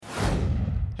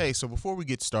Hey, so before we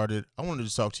get started, I wanted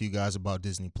to talk to you guys about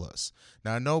Disney Plus.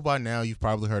 Now, I know by now you've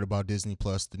probably heard about Disney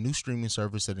Plus, the new streaming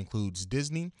service that includes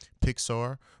Disney,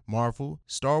 Pixar, Marvel,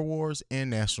 Star Wars,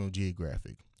 and National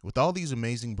Geographic. With all these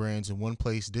amazing brands in one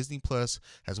place, Disney Plus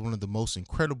has one of the most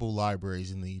incredible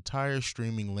libraries in the entire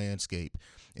streaming landscape,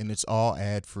 and it's all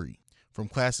ad-free. From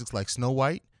classics like Snow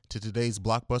White to today's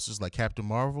blockbusters like Captain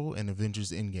Marvel and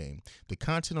Avengers Endgame, the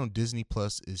content on Disney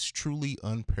Plus is truly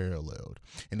unparalleled.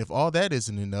 And if all that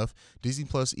isn't enough, Disney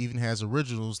Plus even has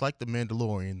originals like The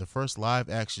Mandalorian, the first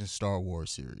live-action Star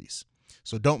Wars series.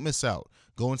 So don't miss out.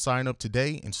 Go and sign up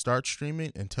today and start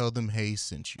streaming and tell them Hayes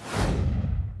sent you.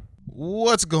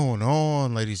 What's going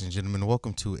on, ladies and gentlemen?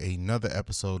 Welcome to another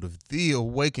episode of the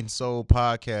Awakened Soul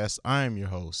Podcast. I am your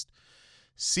host,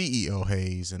 CEO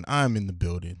Hayes, and I'm in the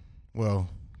building. Well,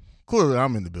 clearly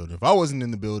I'm in the building. If I wasn't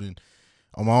in the building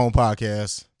on my own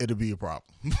podcast, it'd be a problem.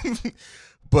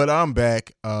 But I'm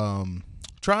back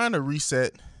trying to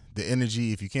reset the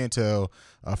energy. If you can't tell,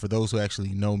 for those who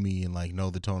actually know me and like know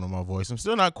the tone of my voice, I'm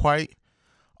still not quite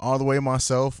all the way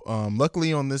myself.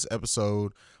 Luckily on this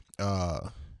episode,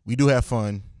 we do have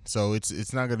fun, so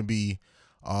it's not going to be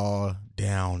all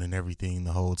down and everything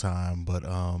the whole time, but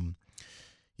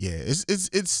yeah, it's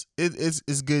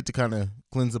good to kind of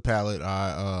cleanse the palate.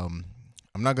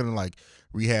 I'm not gonna like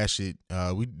rehash it.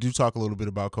 We do talk a little bit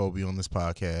about Kobe on this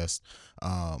podcast,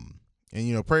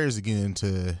 and prayers again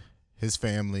to his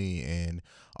family and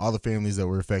all the families that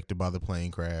were affected by the plane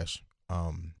crash.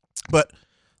 But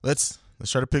let's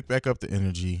try to pick back up the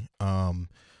energy.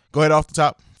 Go ahead off the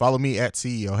top. Follow me at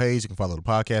CEO Hayes. You can follow the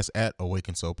podcast at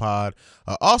Awaken Soul Pod.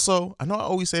 Also, I know I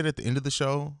always say it at the end of the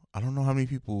show. I don't know how many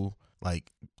people. I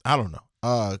don't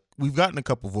know. We've gotten a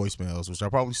couple voicemails, which I'll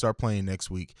probably start playing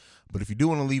next week. But if you do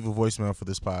want to leave a voicemail for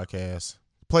this podcast,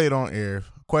 play it on air.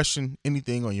 Question,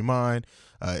 anything on your mind.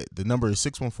 The number is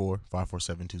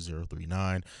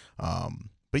 614-547-2039.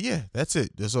 But yeah, that's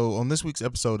it. So on this week's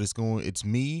episode, it's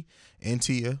me and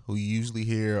Tia, who you usually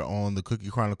hear on the Cookie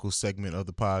Chronicles segment of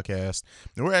the podcast.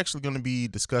 And we're actually going to be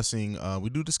discussing,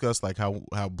 we do discuss like how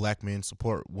black men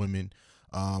support women.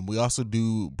 We also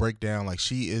do break down, like,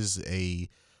 she is a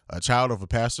child of a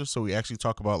pastor, so we actually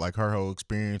talk about like her whole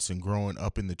experience and growing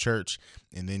up in the church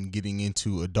and then getting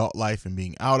into adult life and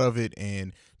being out of it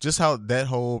and just how that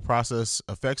whole process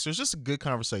affects her. It's just a good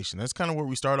conversation. That's kind of where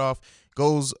we start off.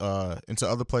 Goes into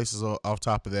other places off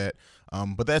top of that,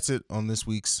 but that's it on this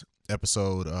week's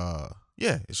episode.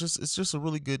 Yeah, it's just a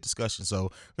really good discussion. So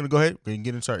we're gonna go ahead and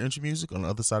get into our intro music. On the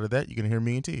other side of that, you're gonna hear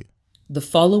me and Tia. The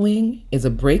following is a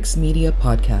Breaks Media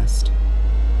podcast.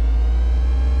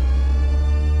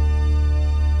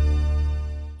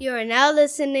 You are now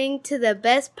listening to the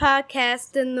best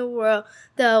podcast in the world,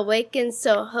 The Awakened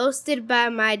Soul, hosted by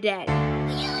my daddy.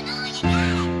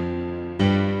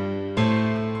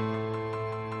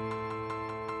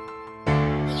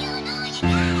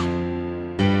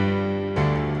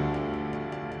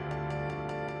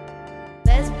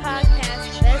 Best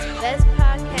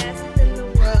podcast in the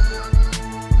world,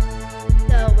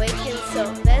 The Awakened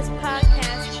Soul. Best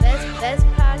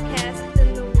podcast in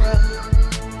the world,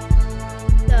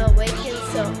 The Awakened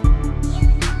Soul.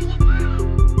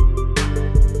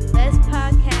 Best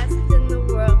podcast in the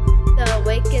world, The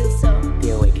Awakened Soul. The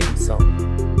Awakened Soul.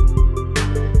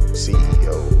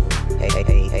 CEO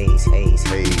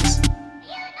Hayes.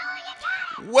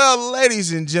 Well,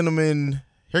 ladies and gentlemen,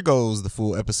 here goes the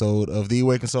full episode of The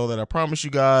Awakened Soul that I promised you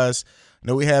guys. I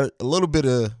know we had a little bit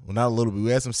of, well, not a little bit, we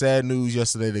had some sad news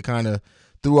yesterday that kind of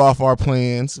threw off our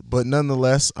plans, but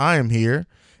nonetheless, I am here,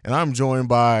 and I'm joined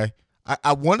by,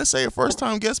 I want to say a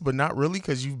first-time guest, but not really,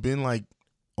 because you've been like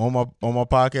on my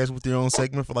podcast with your own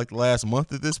segment for like the last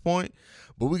month at this point.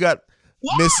 But we got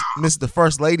Miss the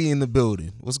First Lady in the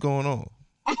building. What's going on?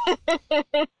 See,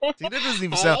 that doesn't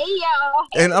even sound. Hey, y'all.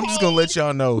 And I'm just gonna let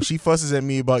y'all know she fusses at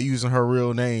me about using her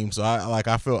real name, so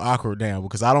I feel awkward now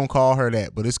because I don't call her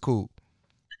that, but it's cool.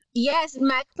 Yes,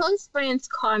 my close friends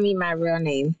call me my real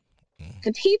name.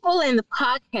 The people in the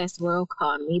podcast world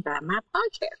call me by my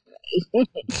podcast name.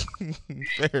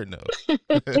 Fair enough.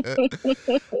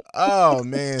 Oh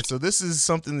man, so this is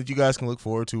something that you guys can look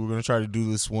forward to. We're gonna try to do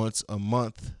this once a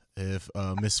month if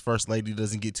Miss First Lady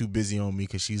doesn't get too busy on me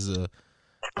because she's a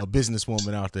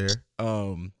businesswoman out there.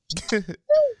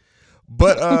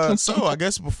 But so I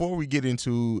guess before we get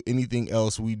into anything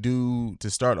else, we do, to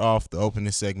start off the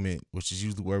opening segment, which is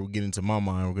usually where we get into my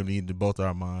mind, we're going to get into both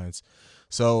our minds.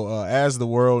 So as the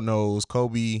world knows,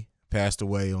 Kobe passed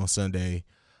away on Sunday.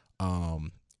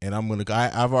 And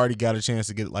I've already got a chance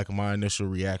to get like my initial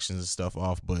reactions and stuff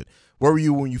off, but where were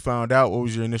you when you found out? What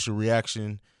was your initial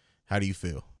reaction? How do you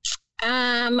feel?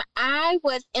 I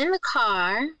was in the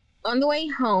car on the way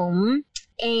home,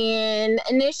 and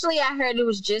initially I heard it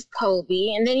was just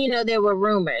Kobe, and then there were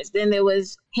rumors. Then there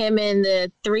was him and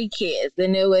the 3 kids.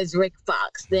 Then there was Rick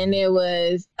Fox. Then there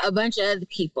was a bunch of other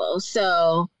people.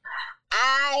 So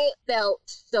I felt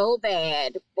so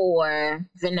bad for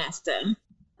Vanessa.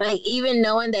 Like, even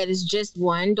knowing that it's just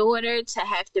one daughter, to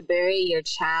have to bury your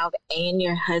child and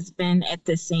your husband at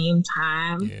the same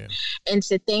time. Yeah. And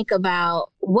to think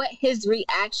about what his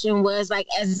reaction was, like,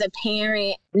 as a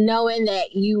parent, knowing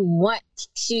that you want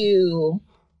to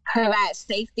provide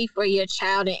safety for your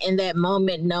child, and in that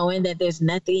moment, knowing that there's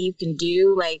nothing you can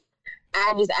do. Like,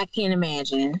 I can't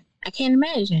imagine. I can't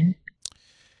imagine.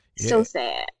 Yeah. So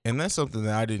sad. And that's something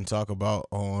that I didn't talk about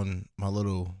on my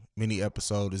little mini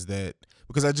episode, is that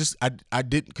because I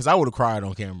didn't, because I would have cried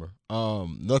on camera.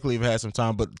 Luckily I've had some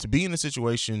time, but to be in a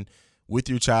situation with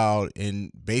your child,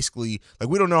 and basically, like,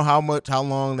 we don't know how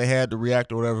long they had to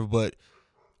react or whatever, but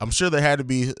I'm sure there had to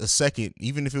be a second,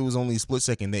 even if it was only a split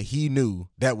second, that he knew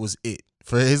that was it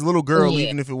for his little girl. Yeah.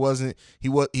 Even if it wasn't, he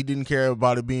didn't care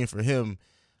about it being for him.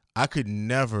 I could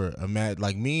never imagine,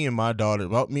 like, me and my daughter,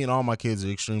 me and all my kids are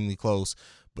extremely close,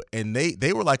 and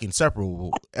they were like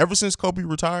inseparable. Ever since Kobe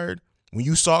retired, when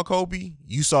you saw Kobe,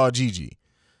 you saw Gigi.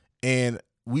 And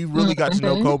we really got to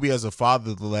know Kobe as a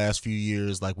father the last few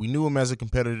years. Like, we knew him as a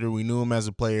competitor, we knew him as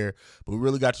a player, but we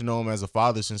really got to know him as a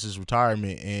father since his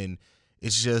retirement. And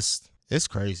it's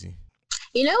crazy.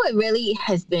 What really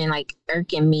has been, like,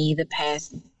 irking me the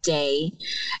past day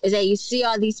is that you see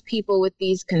all these people with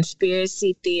these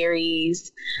conspiracy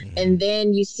theories, and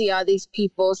then you see all these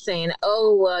people saying,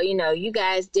 oh, well, you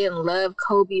guys didn't love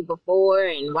Kobe before,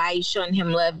 and why are you showing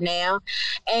him love now?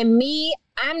 And me,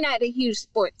 I'm not a huge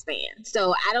sports fan,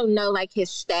 so I don't know, like, his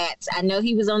stats. I know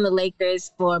he was on the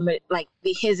Lakers for, like,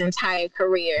 his entire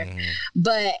career,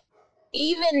 but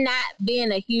even not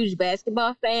being a huge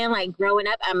basketball fan, like, growing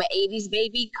up, I'm an 80s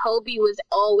baby. Kobe was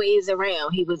always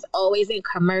around. He was always in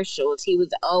commercials. He was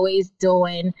always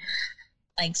doing,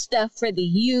 like, stuff for the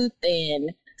youth,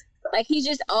 and, like, he's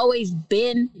just always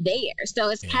been there. So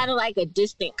it's kind of like a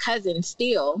distant cousin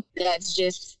still that's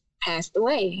just passed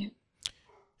away.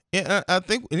 Yeah, I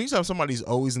think anytime somebody's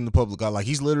always in the public eye, like,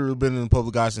 he's literally been in the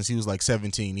public eye since he was like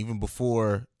 17, even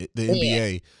before the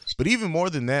NBA. But even more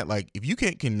than that, like, if you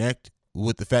can't connect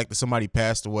with the fact that somebody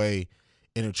passed away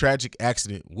in a tragic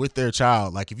accident with their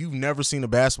child, like, if you've never seen a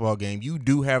basketball game, you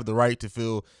do have the right to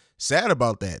feel sad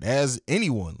about that, as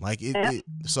anyone. Like,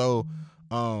 so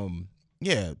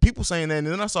people saying that. And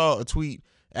then I saw a tweet,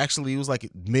 actually, it was like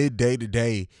midday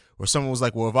today, where someone was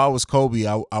like, well, if I was Kobe,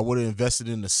 I would have invested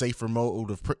in a safer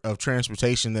mode of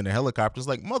transportation than a helicopter. It's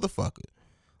like, motherfucker,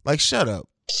 like, shut up.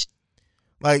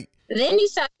 Like, then you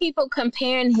saw people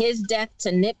comparing his death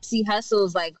to Nipsey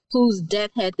Hussle's, like, whose death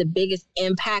had the biggest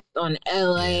impact on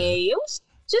LA. It was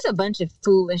just a bunch of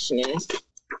foolishness.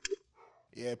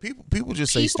 Yeah, people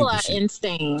just say stupid shit. People are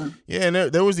insane. Yeah, and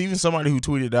there was even somebody who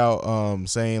tweeted out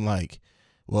saying, like,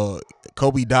 well,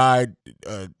 Kobe died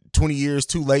 20 years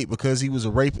too late because he was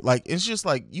a rapist. Like, it's just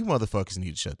like, you motherfuckers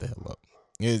need to shut the hell up.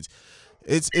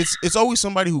 It's always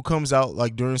somebody who comes out,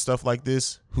 like, during stuff like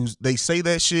this, they say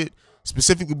that shit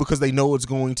specifically because they know it's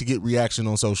going to get reaction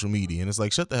on social media, and it's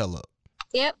like, shut the hell up.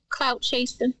 Yep, clout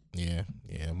chasing. Yeah,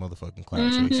 motherfucking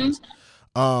clout chasers.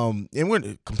 And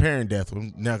we're comparing death.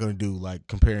 We're not gonna do, like,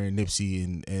 comparing Nipsey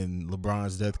and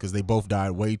LeBron's death, because they both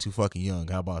died way too fucking young.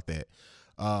 How about that?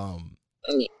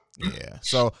 Yeah.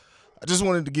 So I just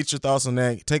wanted to get your thoughts on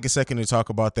that. Take a second to talk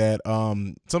about that.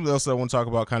 Something else that I want to talk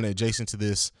about, kind of adjacent to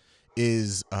this,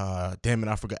 is damn it,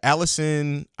 I forgot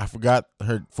Allison. I forgot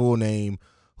her full name.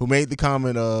 Who made the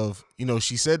comment of,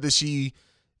 she said that she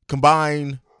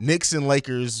combined Knicks and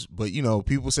Lakers, but,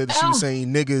 people said that she was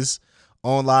saying niggas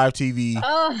on live TV.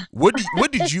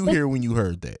 What did you hear when you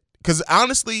heard that? Because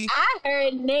honestly, I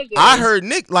heard niggas. I heard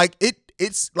Nick, like,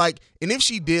 it's like, and if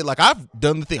she did, like, I've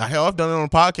done the thing. Hell, I've done it on a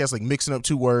podcast, like, mixing up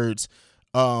two words.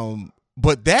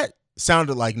 But that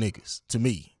sounded like niggas to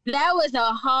me. That was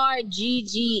a hard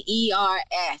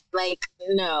GGERS. Like,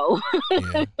 no.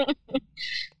 Yeah.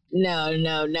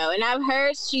 No. And I've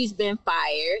heard she's been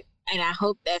fired, and I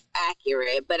hope that's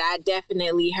accurate, but I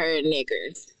definitely heard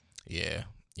niggers. Yeah,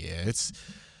 it's...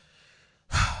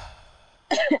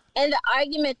 And the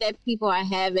argument that people are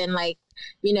having, like,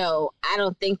 I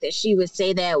don't think that she would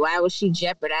say that. Why would she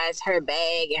jeopardize her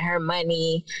bag and her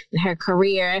money and her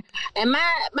career? And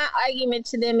my argument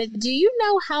to them is, do you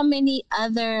know how many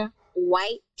other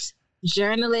white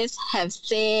journalists have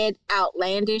said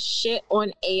outlandish shit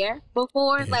on air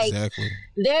before? Exactly. Like,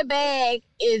 their bag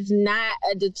is not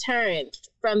a deterrent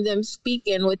from them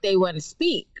speaking what they want to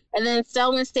speak. And then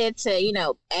someone said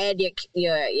to, add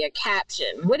your caption.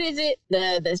 What is it?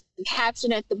 The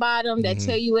caption at the bottom that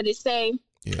tell you what it's saying.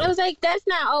 Yeah. I was like, that's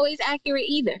not always accurate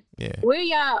either. Yeah. Where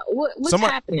y'all? What's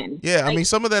happening? Yeah, I mean,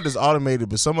 some of that is automated,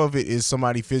 but some of it is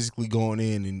somebody physically going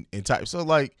in and type. So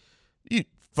like, yeah.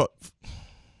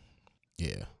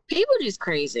 People just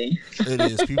crazy. It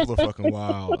is. People are fucking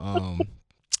wild.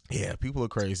 Yeah, people are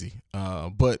crazy.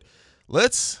 But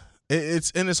it's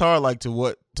hard like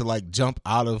to jump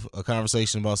out of a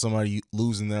conversation about somebody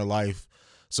losing their life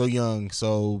so young.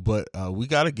 So, but we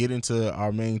got to get into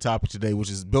our main topic today, which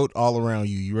is built all around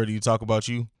you. You ready to talk about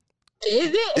you?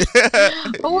 Is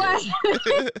it? What?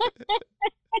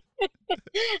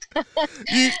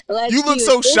 you look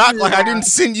so shocked, like I didn't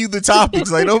send you the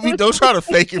topics. Like don't try to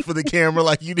fake it for the camera,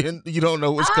 like you don't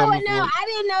know what's coming. No, I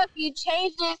didn't know if you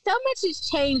changed it. So much has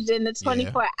changed in the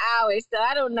 24 hours, so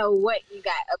I don't know what you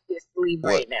got up your sleeve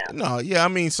right now. No, yeah, I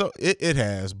mean, so it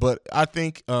has, but I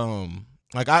think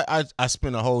like I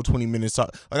spent a whole 20 minutes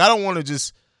talking. Like I don't want to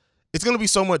just. It's gonna be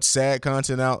so much sad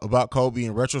content out about Kobe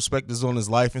and retrospectives on his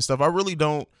life and stuff. I really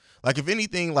don't. Like, if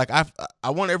anything, like I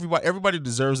want everybody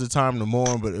deserves the time to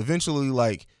mourn, but eventually,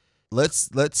 like,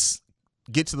 let's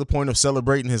get to the point of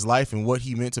celebrating his life and what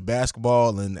he meant to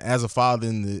basketball and as a father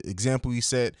and the example he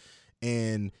set.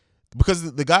 And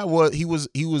because the guy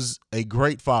was a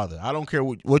great father. I don't care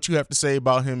what you have to say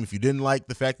about him. If you didn't like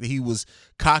the fact that he was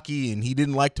cocky and he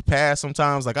didn't like to pass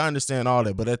sometimes, like I understand all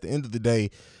that. But at the end of the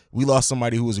day, we lost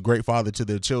somebody who was a great father to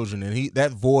their children, and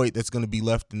that void that's going to be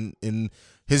left in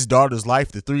his daughter's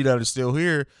life, the three that are still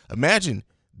here. Imagine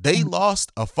they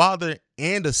lost a father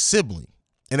and a sibling,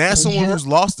 and as someone who's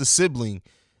lost a sibling,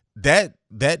 that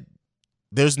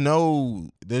there's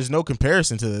no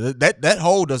comparison to that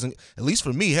hole doesn't. At least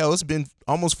for me, hell, it's been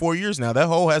almost 4 years now. That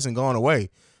hole hasn't gone away.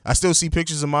 I still see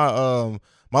pictures of my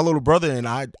little brother, and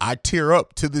I tear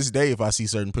up to this day if I see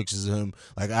certain pictures of him.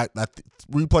 Like I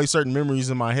replay certain memories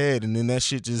in my head, and then that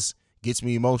shit just gets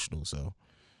me emotional. So,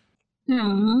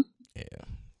 yeah.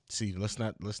 See, let's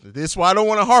not listen. This is why I don't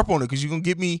want to harp on it, because you're gonna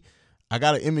get me. I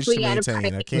got an image to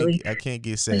maintain. I can't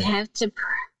get sad. We have to.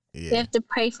 We have to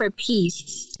pray for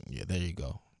peace. Yeah, there you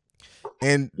go.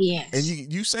 And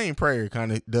you saying prayer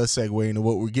kind of does segue into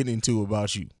what we're getting into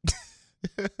about you.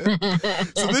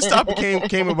 So this topic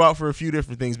came about for a few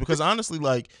different things, because honestly,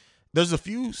 like, there's a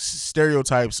few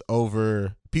stereotypes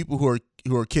over people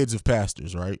who are kids of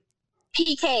pastors, right?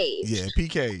 PKs. Yeah,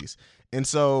 PKs. And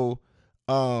so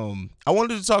I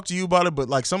wanted to talk to you about it, but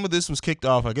like some of this was kicked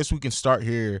off. I guess we can start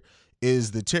here.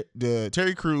 Is the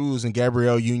Terry Crews and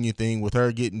Gabrielle Union thing with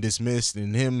her getting dismissed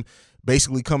and him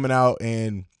basically coming out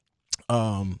and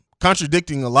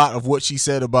contradicting a lot of what she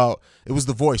said about, it was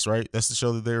The Voice, right? That's the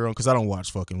show that they were on, because I don't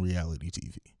watch fucking reality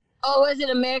TV. Oh, was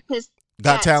it America's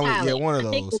Got Talent? Yeah, one of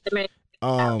those.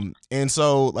 And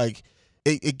so like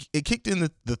it kicked in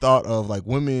the thought of like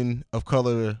women of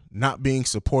color not being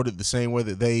supported the same way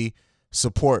that they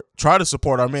try to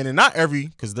support our men, and not every,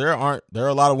 because there are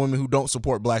a lot of women who don't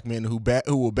support black men who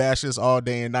will bash us all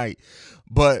day and night.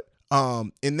 But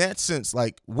in that sense,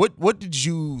 like what did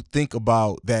you think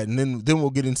about that? And then we'll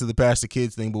get into the pastor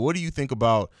kids thing. But what do you think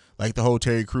about like the whole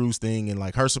Terry Crews thing and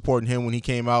like her supporting him when he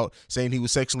came out saying he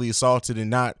was sexually assaulted and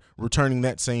not returning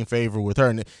that same favor with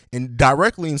her, and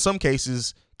directly in some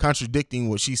cases contradicting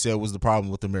what she said was the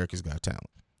problem with America's Got Talent?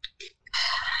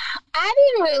 I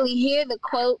didn't really hear the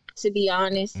quote, to be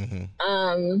honest.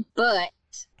 But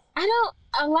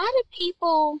a lot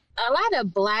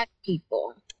of black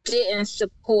people didn't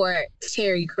support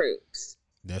Terry Crews.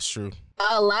 That's true.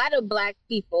 A lot of black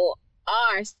people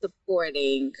are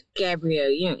supporting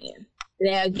Gabrielle Union.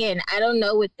 Now, again, I don't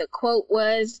know what the quote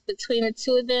was between the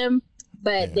two of them,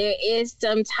 but there is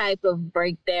some type of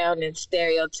breakdown and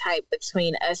stereotype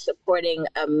between us supporting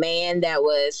a man that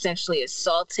was sexually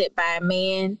assaulted by a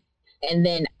man, and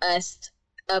then us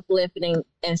uplifting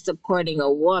and supporting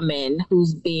a woman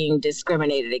who's being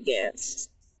discriminated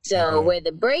against. So where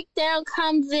the breakdown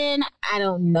comes in, I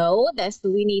don't know. That's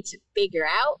what we need to figure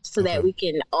out so that we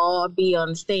can all be on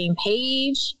the same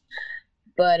page.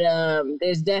 But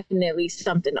there's definitely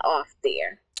something off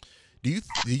there. Do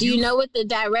you know what the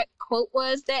direct quote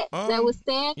was that was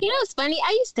said? You know, it's funny.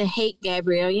 I used to hate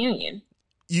Gabrielle Union.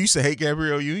 You used to hate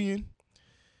Gabrielle Union?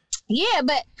 Yeah,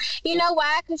 but you know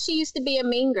why? Because she used to be a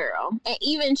mean girl. And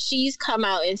even she's come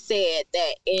out and said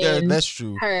that in that's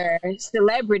true. Her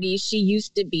celebrity, she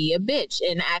used to be a bitch.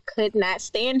 And I could not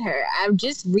stand her. I've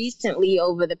just recently,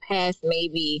 over the past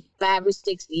maybe 5 or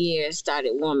 6 years,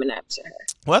 started warming up to her.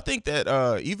 Well, I think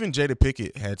that even Jada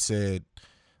Pinkett had said,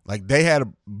 like, they had a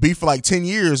beef for like 10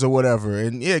 years or whatever.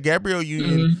 And yeah, Gabrielle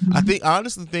Union, I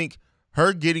honestly think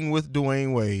her getting with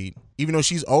Dwayne Wade, even though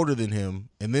she's older than him,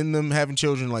 and then them having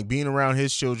children, like being around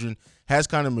his children, has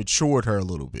kind of matured her a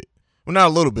little bit. Well, not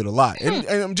a little bit, a lot.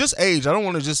 And just age. I don't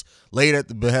want to just lay it at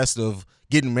the behest of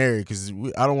getting married, because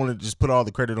I don't want to just put all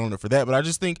the credit on it for that. But I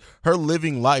just think her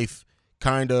living life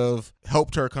kind of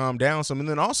helped her calm down some. And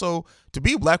then also, to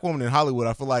be a black woman in Hollywood,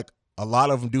 I feel like a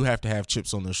lot of them do have to have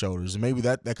chips on their shoulders. And maybe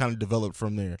that kind of developed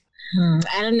from there.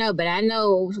 I don't know, but I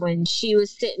know when she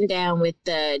was sitting down with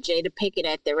Jada Pinkett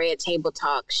at the Red Table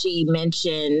Talk, she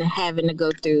mentioned having to go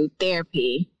through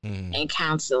therapy and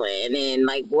counseling and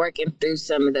like working through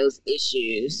some of those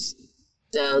issues.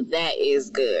 So that is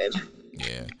good.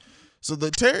 Yeah. So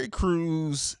the Terry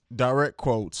Crews direct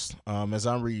quotes, as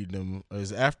I'm reading them,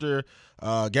 is after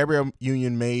Gabrielle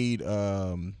Union made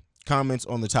comments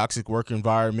on the toxic work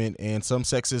environment and some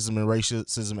sexism and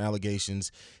racism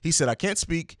allegations. He said, "I can't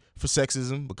speak for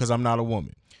sexism because I'm not a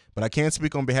woman, but I can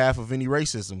speak on behalf of any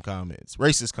racist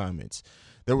comments.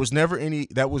 That was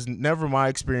never my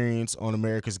experience on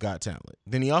America's Got Talent."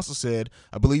 Then he also said,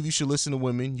 "I believe you should listen to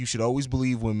women. You should always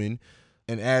believe women,"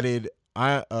 and added,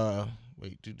 added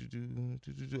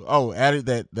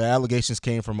that the allegations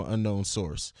came from an unknown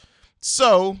source.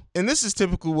 So, and this is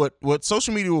typical what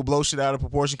social media will blow shit out of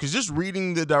proportion, because just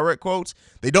reading the direct quotes,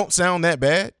 they don't sound that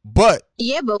bad. But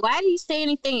yeah, but why did he say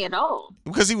anything at all?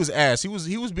 Because he was asked. He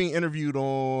was being interviewed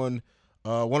on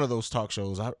one of those talk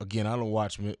shows. I don't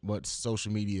watch much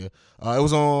social media. It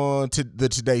was on the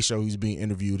Today Show. He was being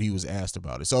interviewed. He was asked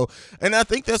about it. So, and I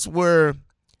think that's where,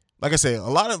 like I say, a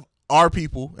lot of our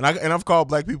people, and I've called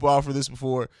black people out for this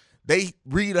before, they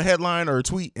read a headline or a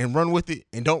tweet and run with it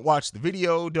and don't watch the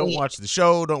video, don't watch the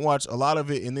show, don't watch a lot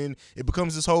of it, and then it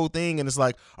becomes this whole thing, and it's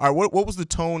like, all right, what was the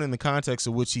tone and the context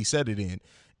of which he said it in?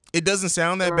 It doesn't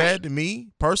sound that bad to me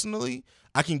personally.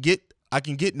 I can get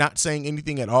not saying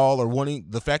anything at all, or wanting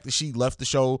the fact that she left the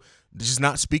show, just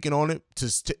not speaking on it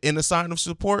in a sign of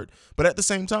support. But at the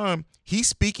same time, he's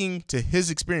speaking to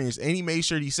his experience, and he made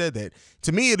sure he said that.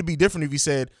 To me, it'd be different if he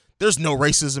said, "There's no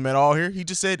racism at all here." He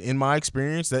just said, "In my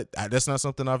experience, that's not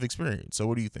something I've experienced." So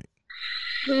what do you think?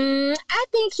 I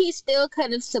think he still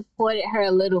could have supported her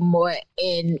a little more,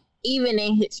 even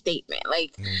in his statement.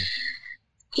 Like,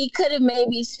 he could have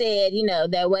maybe said,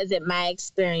 that wasn't my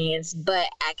experience, but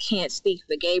I can't speak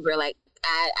for Gabrielle. Like,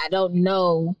 I don't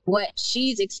know what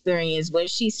she's experienced. What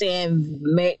she's saying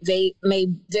may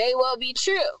very well be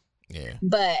true. Yeah.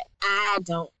 But I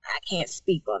can't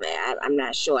speak on that. I'm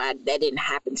not sure. That didn't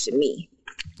happen to me.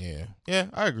 Yeah. Yeah,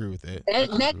 I agree with that.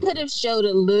 That could have showed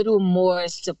a little more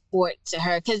support to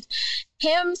her, because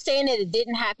him saying that it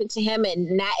didn't happen to him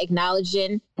and not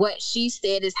acknowledging what she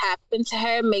said has happened to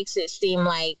her makes it seem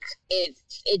like it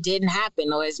didn't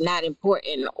happen, or it's not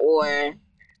important, or,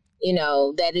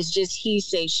 that it's just he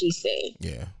say, she say.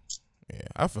 Yeah. Yeah,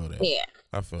 I feel that. Yeah.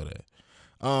 I feel that.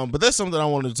 But that's something I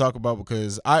wanted to talk about,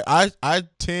 because I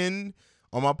tend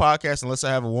on my podcast, unless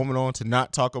I have a woman on, to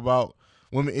not talk about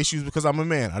women issues, because I'm a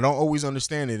man. I don't always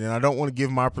understand it, and I don't want to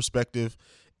give my perspective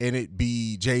and it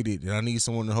be jaded, and I need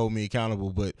someone to hold me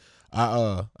accountable. But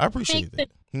I appreciate that.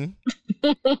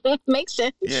 Makes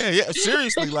sense. Yeah,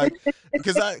 seriously, like,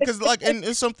 because and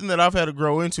it's something that I've had to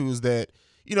grow into, is that,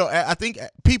 I think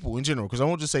people in general, because I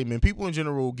won't just say men, people in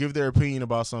general give their opinion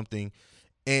about something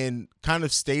and kind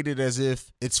of state it as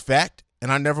if it's fact,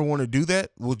 and I never want to do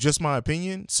that with just my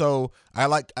opinion. So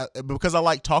because I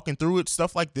like talking through it,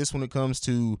 stuff like this, when it comes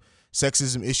to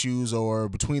sexism issues or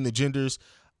between the genders,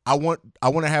 I want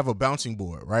to have a bouncing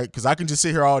board, right? Because I can just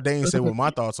sit here all day and say what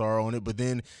my thoughts are on it, but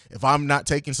then if I'm not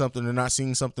taking something or not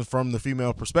seeing something from the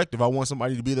female perspective, I want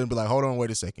somebody to be there and be like, hold on,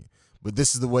 wait a second, but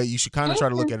this is the way you should kind of try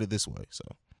to look at it this way. So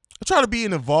I try to be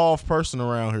an evolved person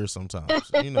around here sometimes,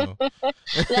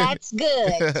 That's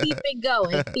good. Keep it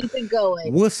going. Keep it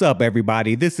going. What's up,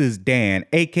 everybody? This is Dan,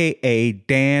 a.k.a.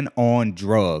 Dan on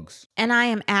Drugs. And I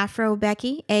am Afro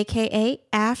Becky, a.k.a.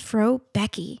 Afro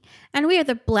Becky. And we are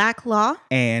the Black Law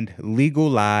and Legal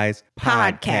Lies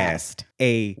Podcast,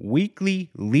 a weekly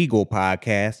legal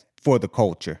podcast for the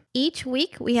culture. Each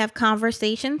week, we have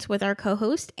conversations with our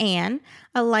co-host, Anne,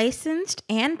 a licensed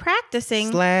and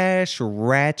practicing /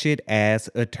 ratchet ass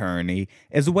attorney,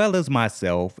 as well as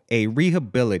myself, a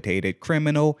rehabilitated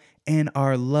criminal, and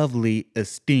our lovely,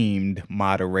 esteemed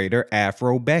moderator,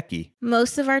 Afro Becky.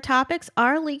 Most of our topics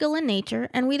are legal in nature,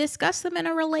 and we discuss them in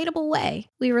a relatable way.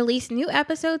 We release new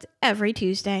episodes every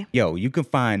Tuesday. Yo, you can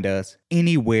find us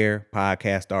anywhere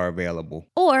podcasts are available.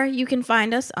 Or you can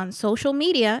find us on social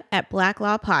media at Black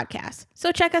Law Podcast.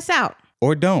 So check us out.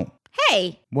 Or don't.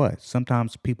 Hey! What?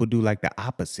 Sometimes people do like the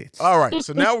opposites. All right,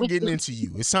 so now we're getting into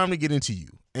you. It's time to get into you.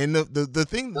 And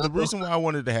the reason why I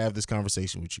wanted to have this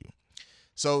conversation with you.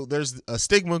 So there's a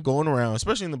stigma going around,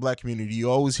 especially in the black community. You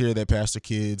always hear that pastor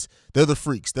kids, they're the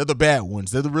freaks. They're the bad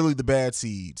ones. They're really the bad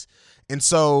seeds. And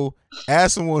so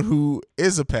as someone who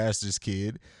is a pastor's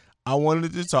kid, I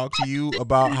wanted to talk to you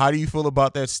about how do you feel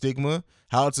about that stigma,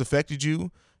 how it's affected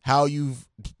you, how you've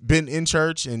been in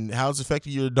church, and how it's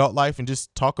affected your adult life, and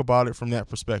just talk about it from that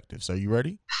perspective. So, are you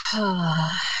ready?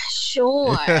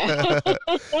 Sure.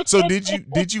 So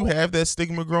did you have that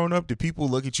stigma growing up? Did people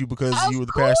look at you because you were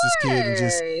the pastor's kid and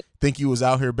just think you was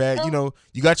out here bad? You know,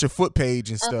 you got your foot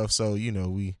page and stuff, so you know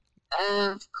we.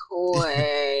 Of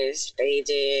course they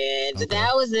did. Okay.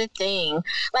 That was the thing.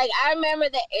 Like, I remember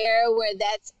the era where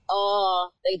that's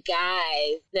all the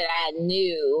guys that I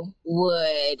knew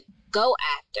would go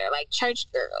after, like church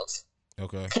girls.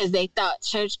 Okay. Because they thought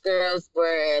church girls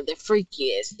were the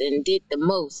freakiest and did the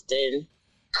most. And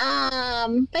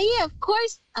but yeah, of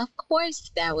course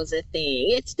that was a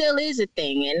thing. It still is a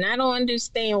thing, and I don't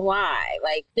understand why.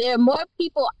 Like, there are more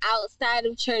people outside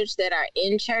of church that are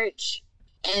in church,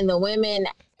 and the women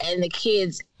and the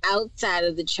kids outside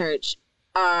of the church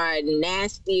are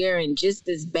nastier and just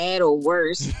as bad or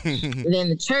worse than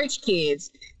the church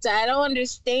kids. So I don't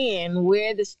understand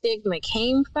where the stigma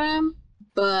came from,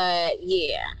 but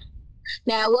yeah.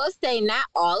 Now, I will say not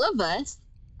all of us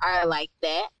are like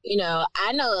that. You know,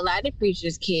 I know a lot of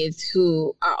preachers' kids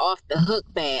who are off the hook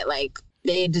bad. Like,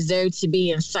 they deserve to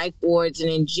be in psych wards and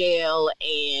in jail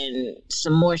and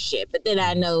some more shit. But then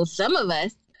I know some of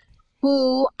us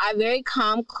who are very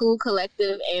calm, cool,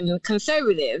 collective, and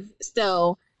conservative.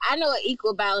 So I know an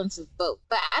equal balance of both.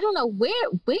 But I don't know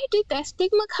where did that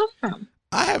stigma come from?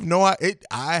 I have no.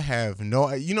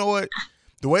 You know what?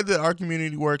 The way that our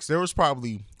community works, there was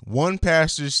probably one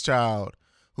pastor's child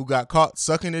who got caught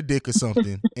sucking a dick or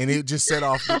something, and it just set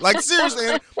off. Like, seriously,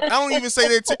 I don't even say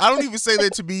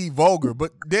that to be vulgar,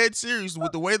 but dead serious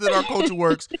with the way that our culture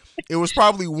works. It was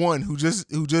probably one who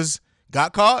just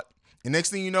got caught. And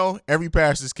next thing you know, every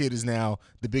pastor's kid is now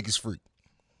the biggest freak.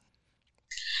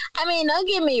 I mean, don't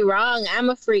get me wrong. I'm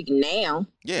a freak now.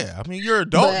 Yeah, I mean, you're an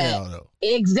adult now, though.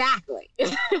 Exactly.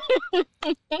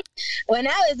 When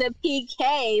I was a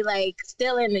PK, like,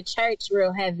 still in the church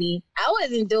real heavy, I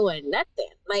wasn't doing nothing.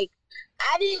 Like,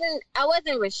 I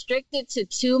wasn't restricted to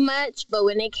too much, but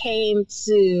when it came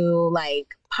to, like,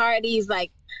 parties,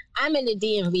 like, I'm in the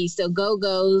DMV, so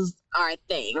go-go's are a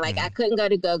thing. Like, I couldn't go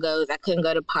to go-go's. I couldn't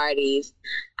go to parties.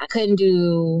 I couldn't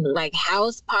do, like,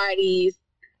 house parties.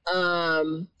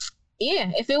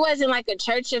 Yeah, if it wasn't, like, a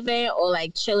church event or,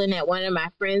 like, chilling at one of my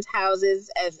friends'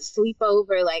 houses as a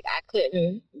sleepover, like, I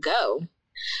couldn't go.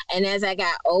 And as I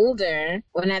got older,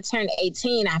 when I turned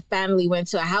 18, I finally went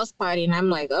to a house party, and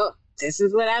I'm like, oh, this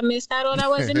is what I missed out on. I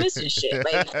wasn't missing shit.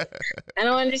 Like, I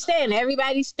don't understand.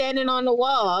 Everybody's standing on the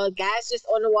wall. Guys just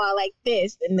on the wall like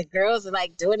this. And the girls are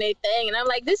like doing their thing. And I'm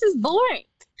like, this is boring.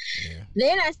 Yeah.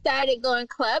 Then I started going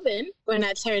clubbing when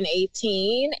I turned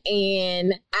 18.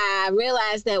 And I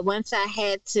realized that once I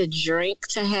had to drink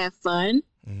to have fun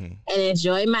and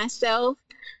enjoy myself,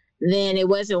 then it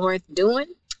wasn't worth doing.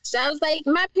 So I was like,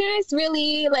 my parents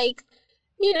really, like,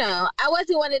 you know, I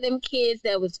wasn't one of them kids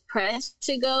that was pressed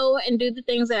to go and do the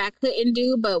things that I couldn't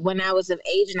do. But when I was of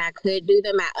age and I could do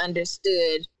them, I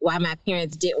understood why my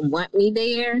parents didn't want me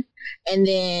there. And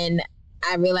then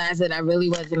I realized that I really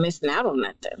wasn't missing out on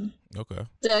nothing. Okay.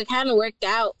 So it kind of worked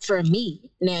out for me.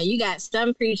 Now, you got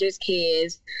some preachers'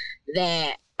 kids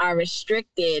that are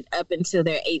restricted up until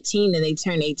they're 18, and they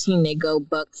turn 18, they go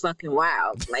buck fucking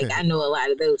wild. Like, I know a lot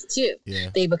of those too.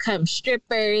 Yeah. They become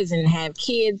strippers and have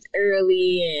kids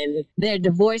early, and they're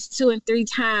divorced 2 and 3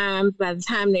 times by the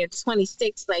time they're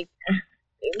 26. Like,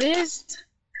 this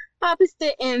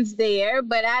opposite ends there,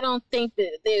 but I don't think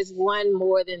that there's one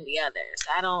more than the others.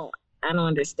 I don't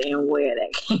understand where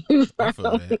that came from. I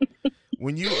feel that.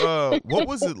 When you what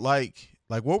was it like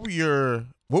what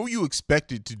were you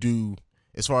expected to do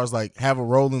as far as, like, have a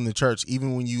role in the church,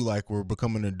 even when you, like, were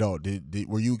becoming an adult?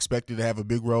 Were you expected to have a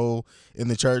big role in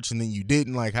the church and then you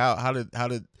didn't? Like, how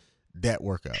did that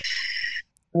work out?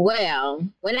 Well,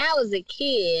 when I was a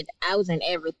kid, I was in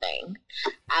everything.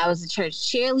 I was a church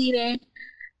cheerleader.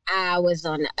 I was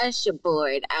on the usher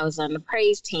board. I was on the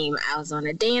praise team. I was on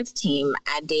the dance team.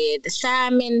 I did the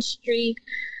sign ministry.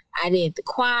 I did the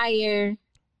choir.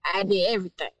 I did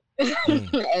everything.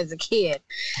 As a kid.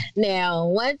 Now,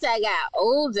 once I got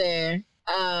older,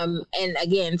 and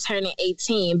again, turning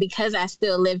 18, because I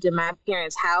still lived in my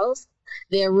parents' house,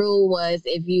 their rule was,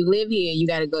 if you live here, you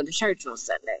got to go to church on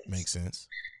Sundays. Makes sense.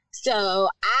 So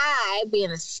I,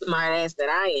 being a smart ass that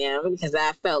I am, because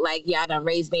I felt like y'all done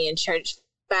raised me in church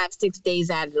 5-6 days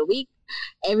out of the week,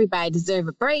 everybody deserve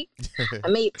a break.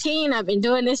 I'm 18. I've been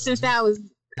doing this since I was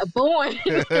born,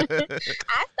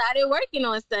 I started working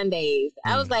on Sundays.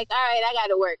 I was like, all right, I got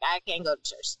to work. I can't go to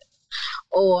church.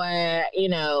 Or,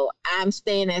 I'm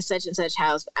staying at such and such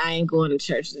house. I ain't going to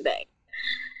church today.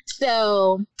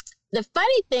 So the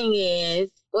funny thing is,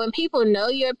 when people know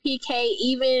you're a PK,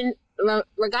 even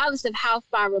regardless of how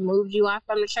far removed you are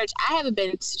from the church, I haven't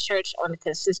been to church on a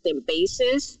consistent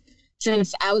basis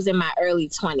since I was in my early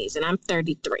 20s, and I'm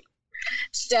 33.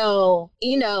 So,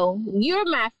 you're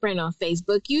my friend on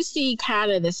Facebook. You see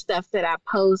kind of the stuff that I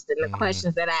post and the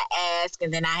questions that I ask.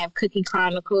 And then I have Cookie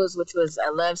Chronicles, which was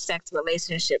a love, sex,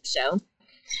 relationship show.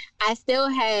 I still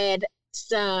had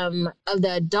some of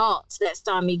the adults that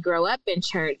saw me grow up in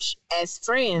church as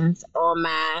friends on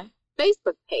my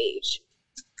Facebook page.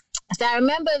 So I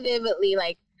remember vividly,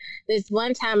 like, this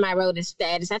one time I wrote a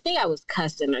status. I think I was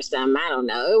cussing or something. I don't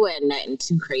know. It wasn't nothing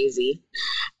too crazy.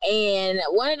 And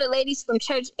one of the ladies from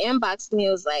church inboxed me.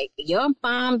 It was like, your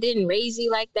mom didn't raise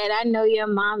you like that. I know your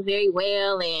mom very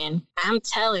well. And I'm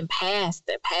telling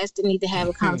Pastor need to have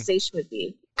a conversation with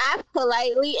you. I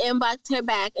politely inboxed her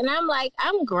back. And I'm like,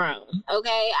 I'm grown.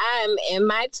 Okay. I'm in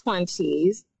my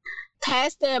 20s.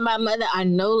 Pastor and my mother are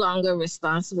no longer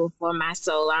responsible for my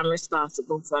soul. I'm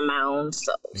responsible for my own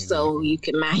soul. So you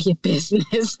can mind your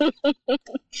business. And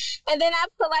then I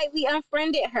politely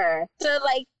unfriended her. So,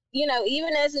 like,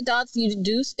 even as adults, you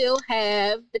do still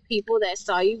have the people that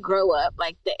saw you grow up,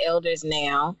 like the elders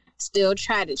now, still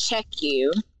try to check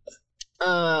you.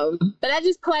 But I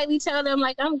just politely tell them,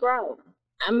 like, I'm grown.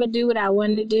 I'm going to do what I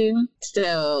want to do.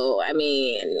 So, I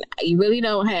mean, you really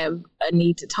don't have a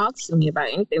need to talk to me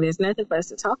about anything. There's nothing for us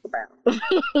to talk about.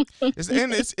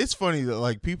 It's funny that,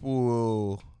 like, people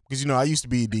will, because, I used to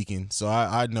be a deacon, so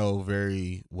I know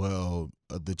very well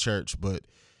the church, but,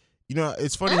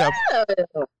 it's funny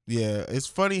it's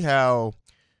funny how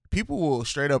people will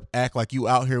straight up act like you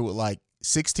out here with, like,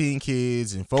 16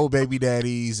 kids and 4 baby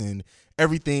daddies and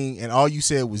everything, and all you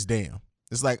said was damn.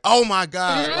 It's like, oh my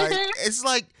God. Like, it's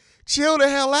like, chill the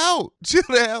hell out.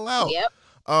 Yep.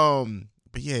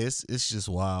 But yeah, it's just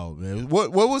wild, man.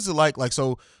 What was it like? Like,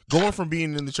 so going from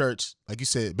being in the church, like you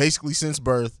said, basically since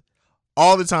birth,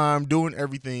 all the time, doing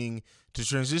everything, to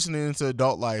transitioning into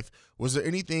adult life, was there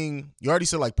anything, you already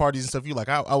said like parties and stuff, you like,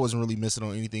 I wasn't really missing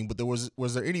on anything, but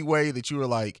was there any way that you were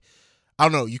like, I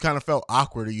don't know, you kind of felt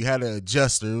awkward or you had to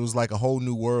adjust, or it was like a whole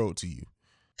new world to you?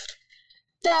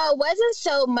 So it wasn't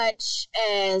so much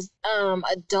as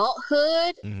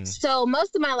adulthood. So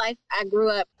most of my life, I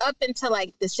grew up until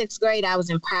like the 6th grade. I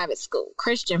was in private school,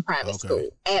 Christian private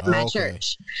school at my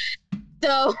church.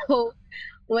 So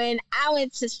when I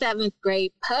went to 7th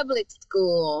grade public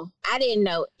school, I didn't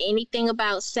know anything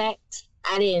about sex.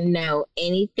 I didn't know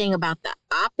anything about the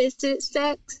opposite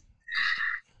sex.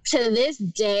 To this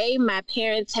day, my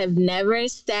parents have never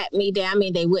sat me down. I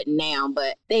mean, they wouldn't now,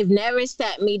 but they've never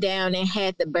sat me down and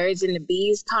had the birds and the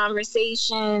bees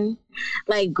conversation.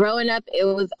 Like, growing up, it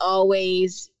was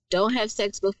always, don't have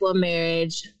sex before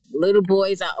marriage. Little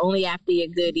boys are only after your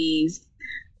goodies.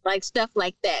 Like, stuff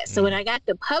like that. So when I got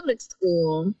to public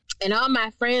school, and all my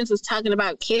friends was talking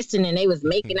about kissing, and they was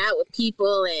making out with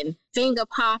people and finger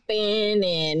popping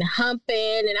and humping,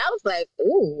 and I was like,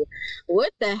 ooh,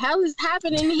 what the hell is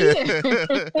happening here?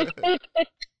 I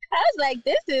was like,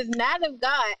 this is not of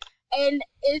God. And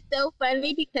it's so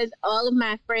funny because all of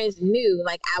my friends knew,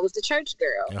 like, I was the church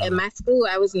girl. In my school,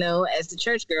 I was known as the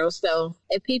church girl. So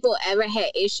if people ever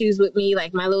had issues with me,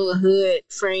 like my little hood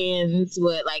friends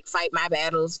would, like, fight my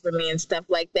battles for me and stuff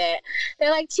like that.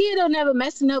 They're like, Tia don't never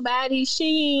mess with nobody.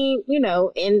 She ain't,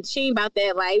 and she ain't about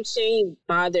that life. She ain't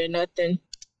bothering nothing.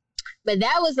 But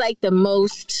that was, like, the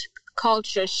most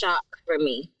culture shock for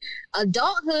me.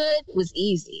 Adulthood was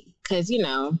easy because,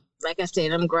 like I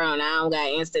said, I'm grown. I don't got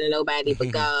to answer to nobody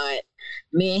but God.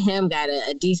 Me and him got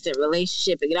a decent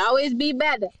relationship. It could always be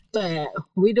better, but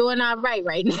we doing all right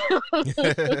now. So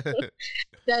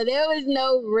there was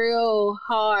no real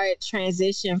hard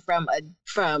transition from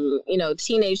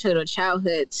teenagehood or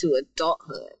childhood to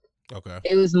adulthood. Okay.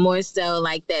 It was more so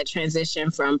like that transition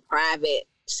from private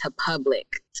to public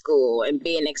school and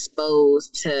being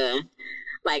exposed to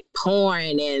like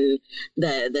porn and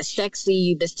the sex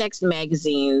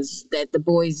magazines that the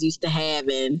boys used to have,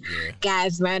 and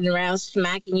guys running around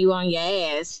smacking you on your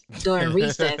ass during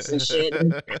recess and shit.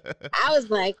 And I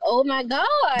was like, oh my God,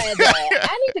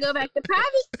 I need to go back to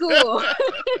private school.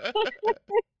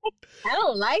 I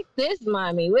don't like this,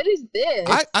 mommy. What is this?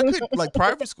 I could, like,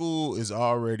 private school is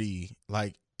already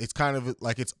like, it's kind of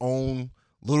like its own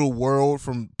little world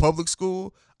from public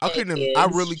school. I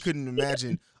really couldn't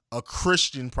imagine a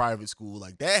Christian private school.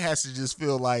 Like, that has to just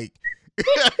feel like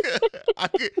I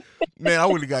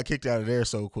would have got kicked out of there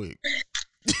so quick.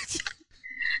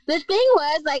 The thing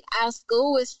was, like, our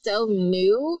school was so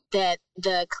new that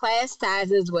the class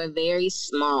sizes were very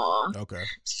small. Okay.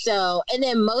 So, and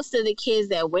then most of the kids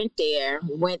that went there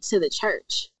went to the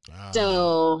church.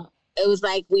 So it was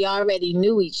like we already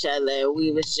knew each other.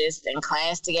 We was just in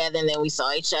class together, and then we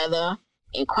saw each other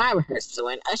in choir rehearsal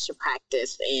and usher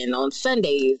practice and on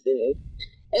Sundays. And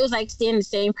it was like seeing the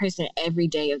same person every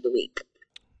day of the week.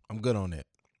 I'm good on that.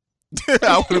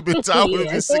 I would have been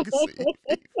sick of seeing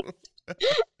people.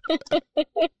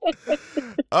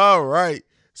 All right.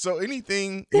 So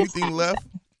anything left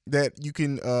that you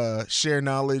can share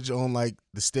knowledge on, like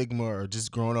the stigma or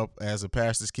just growing up as a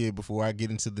pastor's kid, before I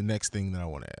get into the next thing that I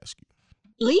want to ask you?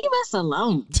 Leave us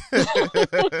alone.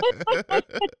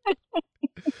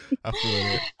 I feel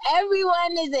it.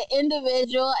 Everyone is an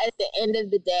individual at the end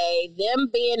of the day. Them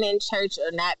being in church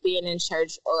or not being in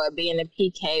church, or being a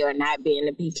PK or not being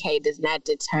a PK, does not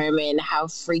determine how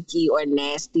freaky or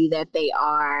nasty that they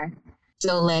are.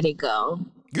 So let it go.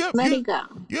 Let it go.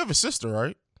 You have a sister,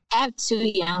 right? I have 2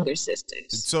 younger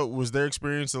sisters. So was their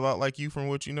experience a lot like you, from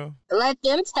what you know? Let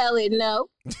them tell it. No.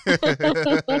 Isn't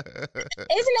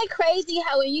it crazy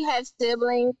how when you have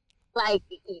siblings, like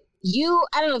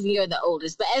I don't know if you're the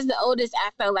oldest, but as the oldest, I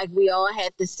felt like we all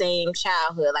had the same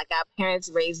childhood. Like our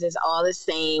parents raised us all the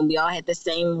same. We all had the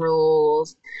same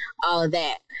rules, all of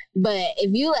that. But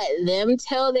if you let them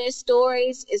tell their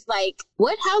stories, it's like,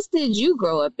 what house did you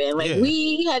grow up in? Like,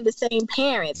 we had the same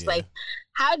parents. Like,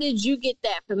 how did you get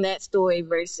that from that story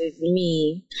versus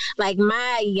me? Like,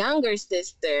 my younger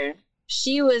sister,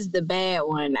 she was the bad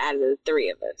one out of the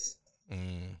 3 of us.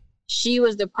 She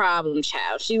was the problem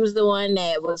child. She was the one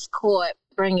that was caught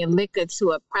bringing liquor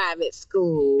to a private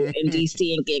school in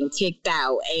D.C. and getting kicked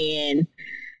out, and,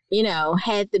 you know,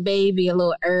 had the baby a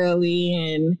little early,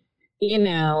 and, you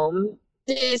know,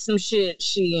 did some shit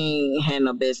she ain't had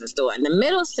no business doing. And the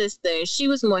middle sister, she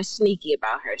was more sneaky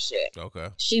about her shit. Okay.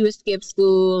 She would skip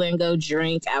school and go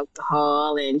drink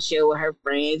alcohol and chill with her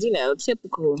friends, you know,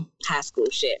 typical high school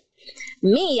shit.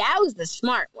 Me, I was the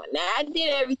smart one. Now, I did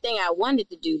everything I wanted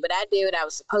to do, but I did what I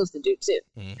was supposed to do, too.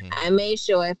 I made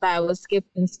sure if I was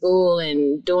skipping school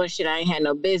and doing shit I ain't had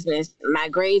no business, my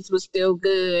grades were still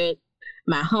good.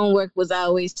 My homework was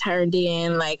always turned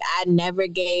in. Like, I never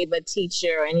gave a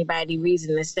teacher or anybody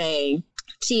reason to say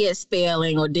Tia's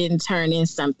failing or didn't turn in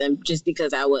something just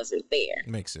because I wasn't there.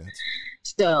 Makes sense.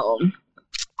 So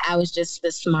I was just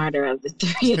the smarter of the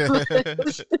 3 of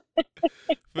us.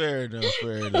 Fair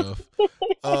enough.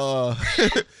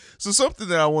 So something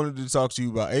that I wanted to talk to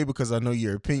you about, because I know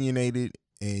you're opinionated,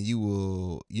 and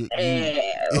you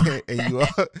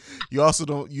also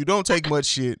don't take much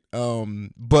shit.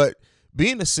 But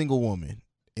being a single woman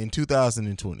in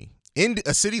 2020 in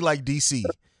a city like DC,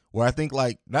 where I think,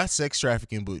 like, not sex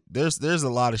trafficking, but there's a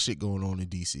lot of shit going on in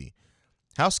DC.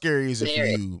 How scary is it for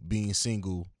you being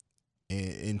single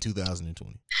in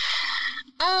 2020?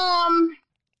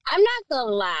 I'm not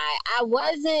gonna lie. I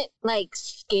wasn't, like,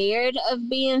 scared of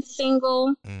being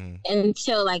single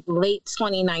until, like, late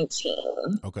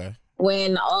 2019. Okay.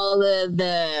 When all of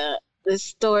the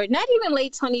story, not even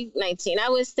late 2019, I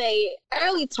would say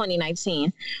early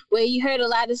 2019, where you heard a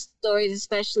lot of stories,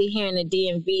 especially here in the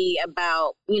DMV,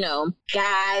 about, you know,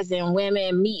 guys and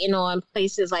women meeting on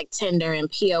places like Tinder and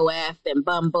POF and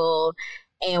Bumble,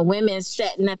 and women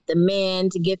setting up the men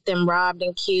to get them robbed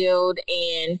and killed,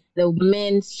 and the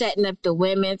men setting up the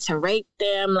women to rape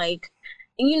them. Like,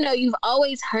 you know, you've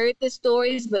always heard the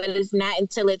stories, but it's not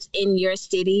until it's in your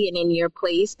city and in your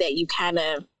place that you kind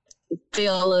of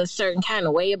feel a certain kind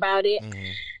of way about it.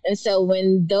 And so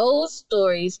when those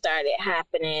stories started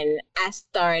happening, I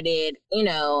started, you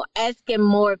know, asking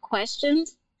more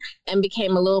questions and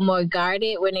became a little more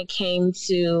guarded when it came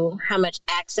to how much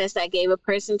access I gave a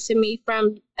person to me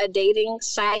from a dating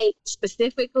site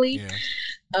specifically.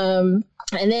 And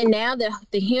then now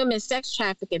the human sex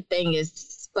trafficking thing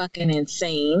is fucking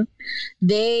insane.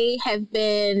 There's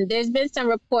been some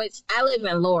reports. I live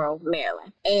in Laurel,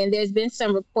 Maryland, and there's been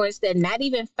some reports that not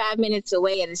even 5 minutes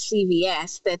away at a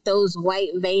CVS, that those white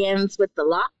vans with the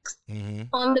locks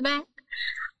on the back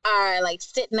are, like,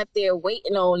 sitting up there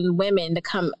waiting on women to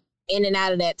come in and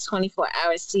out of that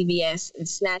 24-hour CVS and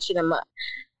snatching them up.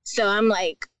 So I'm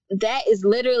like, that is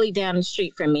literally down the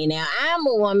street from me. Now, I'm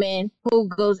a woman who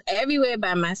goes everywhere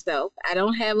by myself. I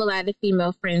don't have a lot of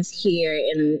female friends here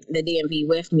in the DMV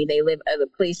with me. They live other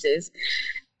places.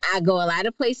 I go a lot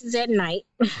of places at night.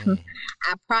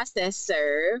 I process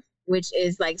serve, which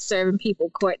is like serving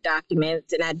people court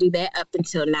documents, and I do that up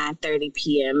until 9:30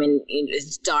 p.m. and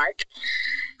it's dark.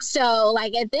 So,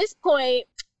 like, at this point,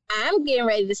 I'm getting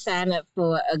ready to sign up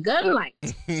for a gun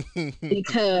license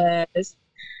because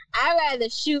I'd rather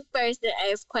shoot first and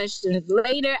ask questions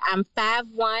later. I'm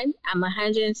 5'1". I'm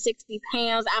 160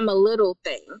 pounds. I'm a little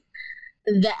thing.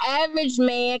 The average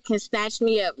man can snatch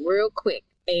me up real quick.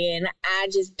 And I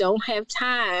just don't have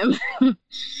time to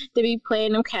be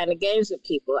playing them kind of games with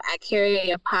people. I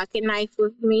carry a pocket knife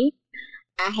with me.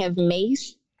 I have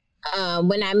mace.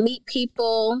 When I meet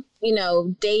people,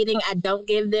 dating, I don't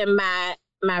give them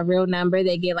my real number.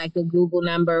 They get like a Google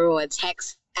number or a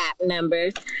text app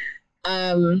number.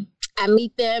 I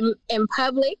meet them in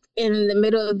public in the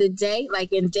middle of the day,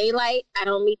 like in daylight. I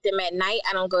don't meet them at night.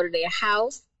 I don't go to their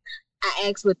house. I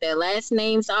ask what their last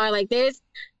names are. Like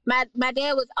my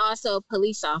dad was also a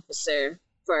police officer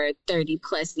for 30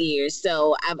 plus years.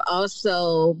 So I've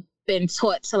also been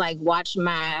taught to like watch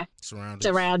my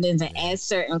surroundings and ask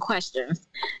certain questions.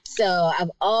 So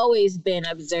I've always been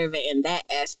observant in that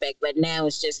aspect, but now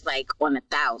it's just like on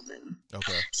 1,000.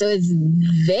 Okay. So it's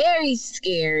very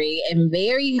scary and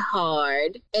very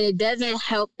hard. And it doesn't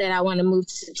help that I want to move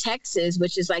to Texas,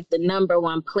 which is like the number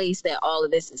one place that all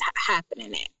of this is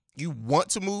happening at. You want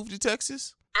to move to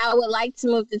Texas? I would like to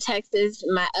move to Texas.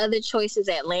 My other choice is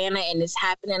Atlanta, and it's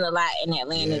happening a lot in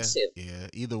Atlanta too. Yeah.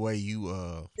 Either way,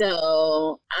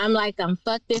 So I'm like, I'm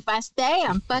fucked if I stay.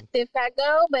 I'm fucked if I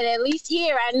go. But at least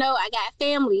here, I know I got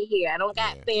family here. I don't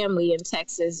got family in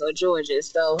Texas or Georgia,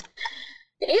 so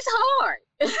it's hard.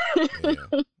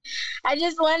 Yeah. I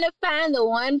just want to find the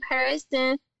one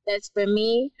person that's for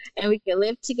me, and we can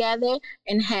live together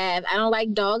and have. I don't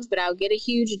like dogs, but I'll get a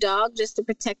huge dog just to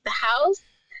protect the house.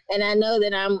 And I know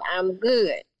that I'm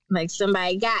good. Like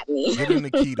somebody got me. Get an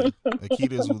Akita.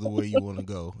 Akita's the way you want to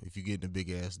go if you're getting a big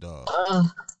ass dog.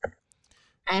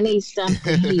 I need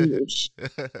something huge.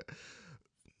 But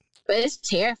it's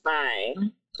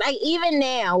terrifying. Like even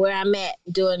now where I'm at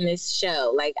doing this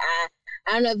show, like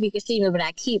I don't know if you can see me, but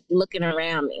I keep looking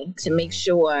around me to make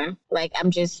sure like I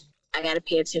got to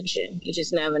pay attention. You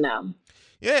just never know.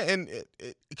 Yeah, and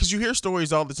because you hear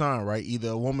stories all the time, right? Either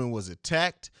a woman was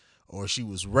attacked, or she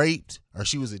was raped, or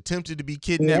she was attempted to be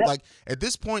kidnapped. Yep. Like at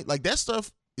this point, like that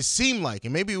stuff, it seemed like,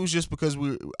 and maybe it was just because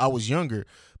I was younger,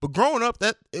 but growing up,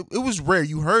 that it was rare.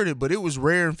 You heard it, but it was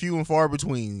rare and few and far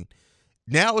between.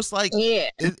 Now it's like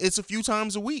it's a few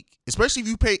times a week, especially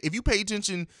if you pay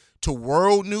attention to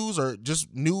world news or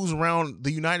just news around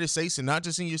the United States and not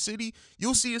just in your city.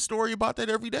 You'll see a story about that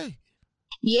every day.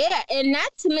 Yeah, and not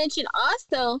to mention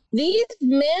also these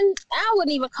men, I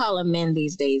wouldn't even call them men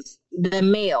these days. The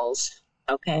males,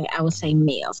 okay? I would say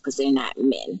males because they're not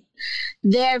men.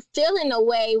 They're feeling a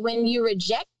way when you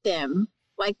reject them,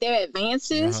 like their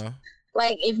advances. Uh-huh.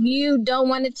 Like if you don't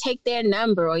want to take their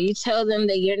number or you tell them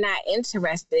that you're not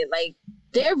interested, like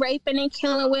they're raping and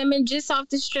killing women just off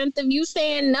the strength of you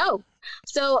saying no.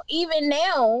 So even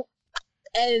now,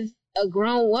 as a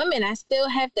grown woman, I still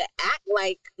have to act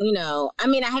like,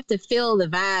 I have to feel the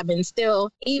vibe, and still,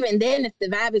 even then, if the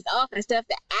vibe is off, I still have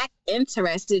to act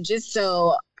interested just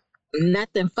so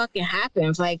nothing fucking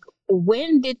happens. Like,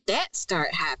 when did that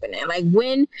start happening? Like,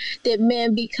 when did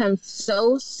men become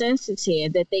so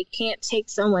sensitive that they can't take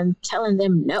someone telling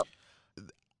them no?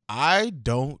 I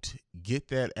don't get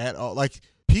that at all. Like,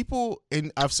 people,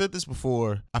 and I've said this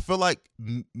before, I feel like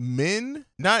men,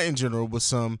 not in general, but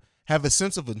some, have a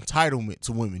sense of entitlement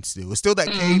to women still. It's still that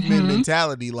caveman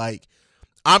mentality, like,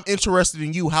 I'm interested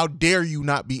in you. How dare you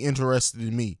not be interested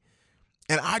in me?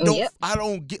 And I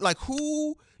don't get, like,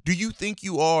 who do you think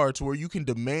you are to where you can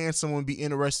demand someone be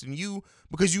interested in you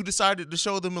because you decided to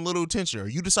show them a little attention, or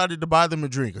you decided to buy them a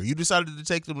drink, or you decided to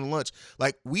take them to lunch?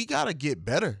 Like, we got to get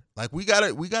better. Like, we got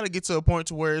to get to a point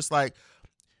to where it's like,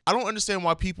 I don't understand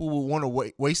why people would want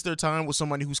to waste their time with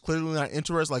somebody who's clearly not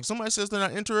interested. Like, somebody says they're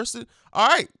not interested. All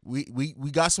right, we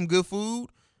got some good food.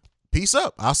 Peace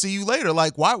up. I'll see you later.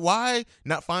 Like, why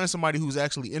not find somebody who's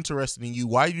actually interested in you?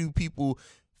 Why do people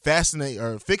fascinate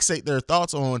or fixate their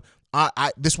thoughts on,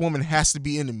 this woman has to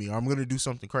be into me, or I'm going to do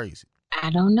something crazy? I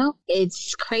don't know.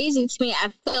 It's crazy to me.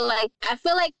 I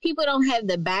feel like people don't have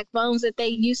the backbones that they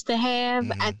used to have.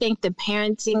 Mm-hmm. I think the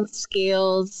parenting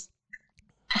skills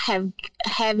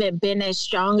haven't been as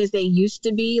strong as they used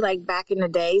to be, like back in the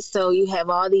day. So you have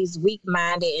all these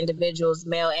weak-minded individuals,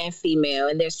 male and female,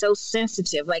 and they're so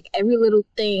sensitive. Like every little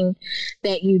thing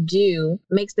that you do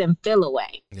makes them feel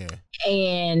away. Yeah.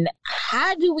 And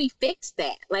how do we fix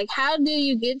that? Like, how do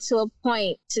you get to a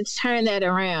point to turn that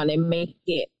around and make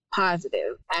it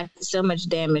positive after so much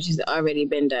damage has already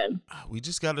been done? We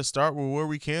just got to start with where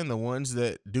we can. The ones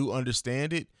that do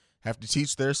understand it have to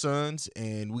teach their sons,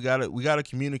 and we gotta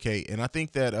communicate. And I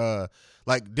think that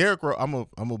like Derrick Rose,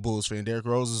 I'm a Bulls fan. Derrick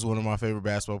Rose is one of my favorite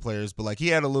basketball players, but like he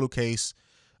had a little case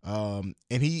And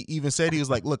he even said, he was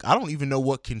like, look, I don't even know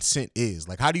what consent is.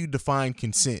 Like, how do you define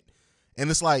consent? And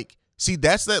it's like, see,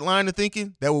 that's that line of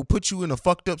thinking that will put you in a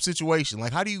fucked up situation.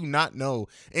 Like, how do you not know?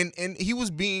 And he was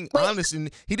being honest,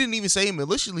 and he didn't even say it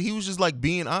maliciously. He was just like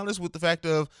being honest with the fact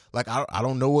of like, I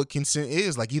don't know what consent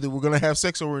is. Like, either we're gonna have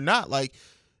sex or we're not. Like,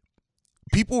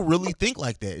 people really think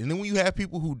like that. And then when you have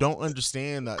people who don't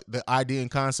understand the idea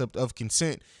and concept of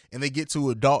consent, and they get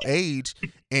to adult age,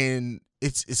 and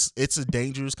it's a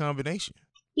dangerous combination.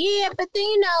 Yeah, but then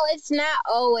it's not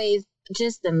always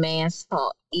just the man's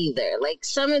fault either. Like,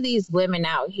 some of these women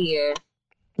out here,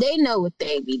 they know what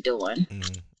they be doing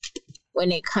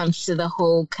when it comes to the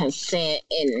whole consent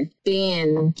and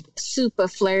being super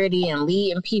flirty and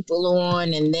leading people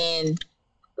on. And then,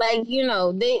 like,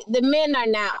 the men are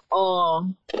not all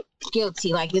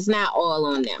guilty. Like, it's not all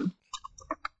on them.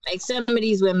 Like, some of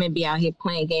these women be out here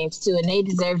playing games too, and they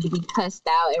deserve to be cussed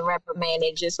out and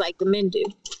reprimanded just like the men do.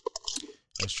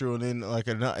 That's true. And then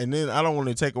I don't want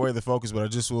to take away the focus, but I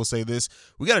just will say this.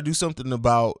 We got to do something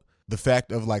about the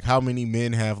fact of like how many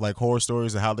men have like horror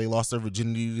stories of how they lost their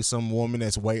virginity to some woman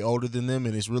that's way older than them,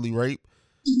 and it's really rape.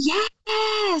 Yes.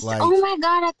 Like, oh my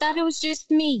God, I thought it was just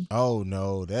me. Oh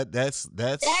no, that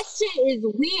shit is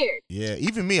weird. Yeah,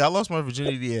 even me, I lost my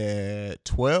virginity at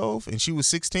 12 and she was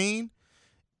 16,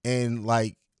 and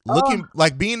like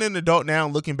like being an adult now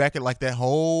and looking back at like that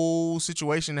whole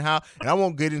situation and I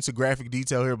won't get into graphic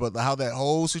detail here, but how that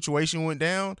whole situation went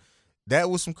down, that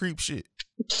was some creep shit.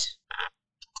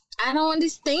 I don't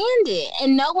understand it.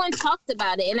 And no one talks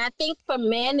about it. And I think for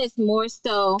men, it's more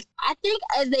so, I think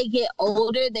as they get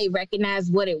older, they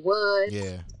recognize what it was.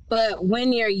 Yeah. But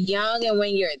when you're young and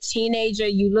when you're a teenager,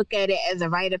 you look at it as a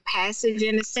rite of passage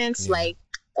in a sense. Yeah. Like,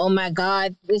 oh my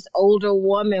God, this older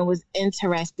woman was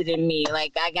interested in me.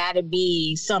 Like, I gotta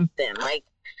be something. Like,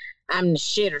 I'm the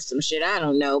shit or some shit. I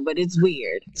don't know, but it's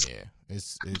weird. Yeah.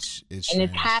 It's and strange.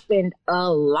 it's happened a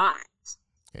lot.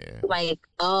 Yeah. Like,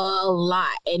 a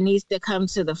lot. It needs to come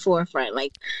to the forefront.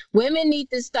 Like, women need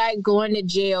to start going to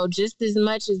jail just as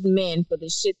much as men for the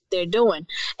shit they're doing.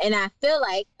 And I feel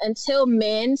like until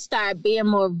men start being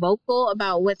more vocal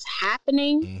about what's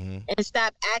happening and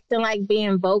stop acting like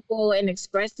being vocal and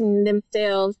expressing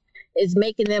themselves is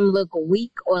making them look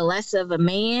weak or less of a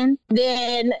man,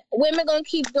 then women gonna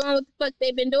keep doing what the fuck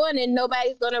they've been doing and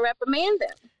nobody's gonna reprimand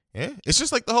them. Yeah, it's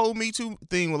just like the whole Me Too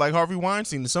thing with like Harvey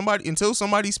Weinstein. Until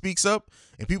somebody speaks up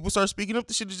and people start speaking up,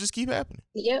 the shit will just keep happening.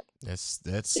 Yep, that's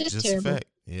it's just terrible. a fact.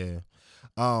 Yeah,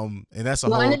 and that's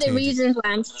one of the reasons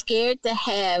why I'm scared to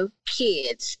have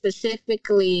kids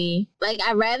specifically. Like,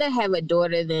 I'd rather have a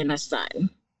daughter than a son.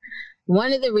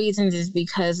 One of the reasons is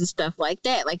because of stuff like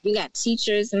that. Like, you got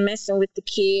teachers messing with the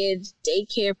kids,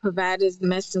 daycare providers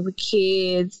messing with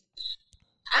kids.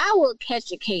 I will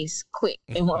catch a case quick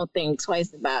and won't think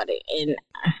twice about it. And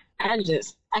I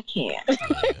can't.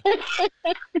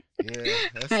 Yeah,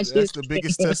 that's the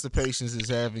biggest test of patience is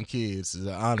having kids.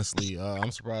 Honestly,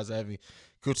 I'm surprised I haven't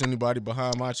coached anybody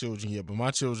behind my children yet, but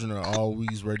my children are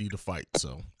always ready to fight.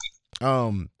 So,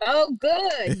 oh,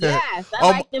 good. Yes,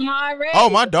 I like them already. Oh,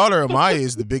 my daughter Amaya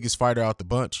is the biggest fighter out the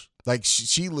bunch. Like,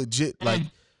 she legit, like,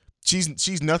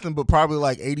 she's nothing but probably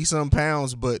like 80-some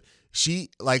pounds, but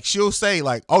she'll say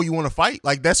like, oh, you want to fight?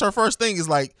 Like, that's her first thing is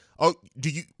like, oh,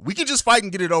 we can just fight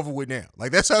and get it over with now.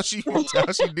 Like, that's how she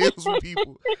deals with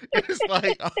people. It's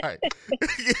like, all right.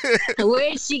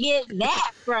 Where'd she get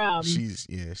that from? She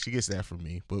gets that from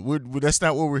me. But that's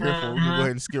not what we're here for. We're gonna go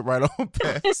ahead and skip right on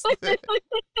past that.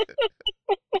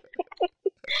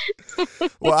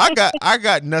 Well, I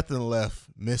got nothing left,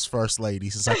 Miss First Lady,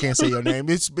 since I can't say your name.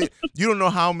 You don't know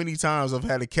how many times I've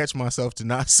had to catch myself to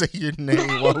not say your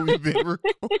name while we've been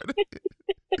recording.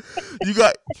 You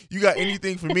got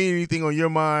anything for me? Anything on your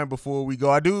mind before we go?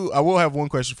 I will have one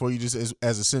question for you, just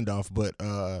as a send off. But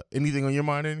anything on your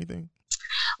mind? Anything?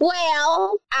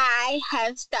 Well, I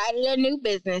have started a new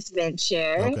business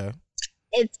venture. Okay.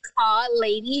 It's called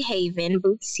Lady Haven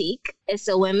Boutique. It's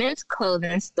a women's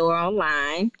clothing store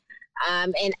online.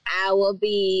 And I will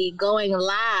be going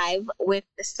live with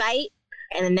the site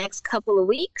in the next couple of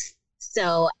weeks.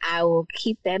 So I will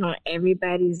keep that on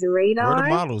everybody's radar. Where the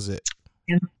models at?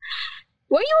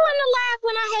 Were you on the live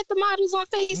when I had the models on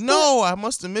Facebook? No, I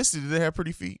must have missed it. Did they have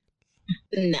pretty feet?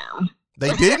 No.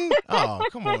 They didn't? Oh,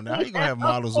 come on now. How you going to have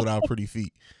models without pretty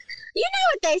feet? You know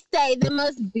what they say, the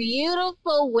most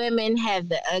beautiful women have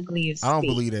the ugliest I don't feet.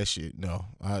 believe that shit. No,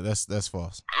 that's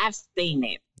false. I've seen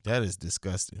it. That is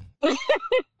disgusting.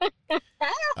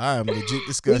 I am legit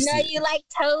disgusted. You know you like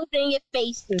toes in your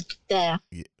face and stuff.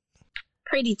 Yeah.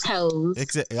 Pretty toes.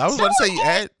 Exactly. I was about to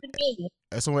say,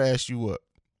 someone asked you what?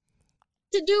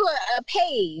 to do a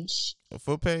page A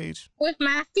foot page? with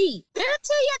my feet. Did I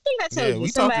tell you? I think I told Yeah, you. we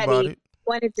talked about Somebody it.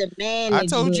 wanted to manage I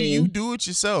told you, me. you do it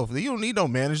yourself. You don't need no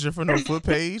manager for no foot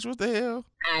page. What the hell?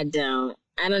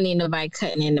 I don't need nobody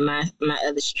cutting into my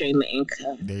other stream of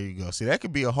income. There you go. See, that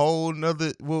could be a whole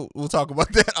nother. We'll talk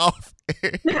about that off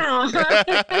air.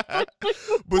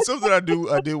 But something I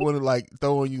did want to like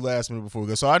throw on you last minute before we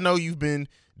go. So I know you've been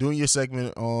doing your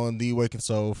segment on The Awakened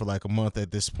Soul for like a month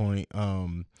at this point.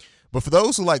 But for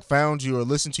those who like found you or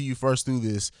listened to you first through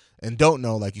this and don't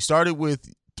know, like you started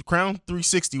with Crown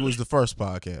 360 was the first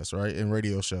podcast, right? And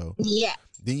radio show. Yeah.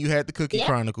 Then you had the Cookie Yeah.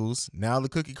 Chronicles. Now the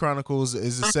Cookie Chronicles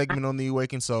is a segment on The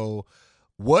Awakened Soul.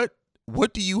 What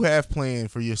do you have planned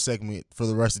for your segment for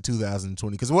the rest of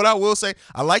 2020? Because what I will say,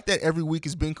 I like that every week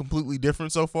has been completely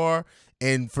different so far.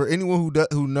 And for anyone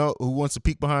who wants to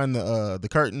peek behind the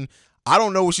curtain, I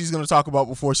don't know what she's going to talk about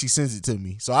before she sends it to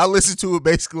me. So I listen to it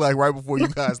basically like right before you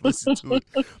guys listen to it.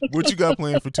 What you got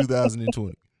planned for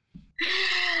 2020?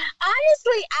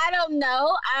 Honestly, I don't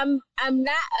know. I'm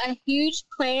not a huge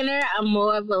planner. I'm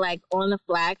more of a like on the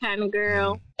fly kind of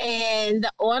girl. And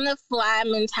the on the fly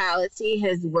mentality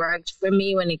has worked for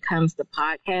me when it comes to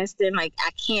podcasting. Like I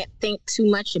can't think too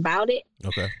much about it.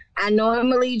 Okay. I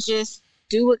normally just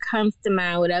do what comes to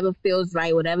mind, whatever feels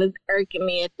right, whatever's irking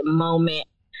me at the moment,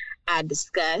 I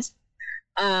discuss.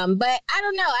 But I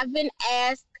don't know. I've been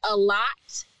asked a lot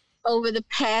over the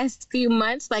past few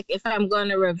months, like if I'm going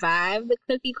to revive the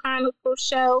Cookie Chronicles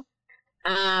show.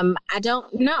 I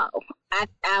don't know.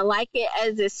 I like it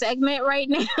as a segment right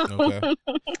now. Okay.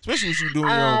 Especially when you're doing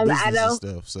your own business and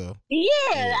stuff. So yeah,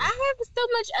 I have so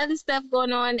much other stuff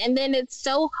going on, and then it's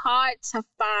so hard to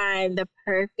find the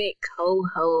perfect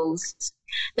co-host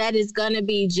that is going to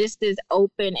be just as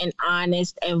open and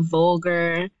honest and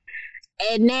vulgar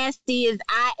and nasty as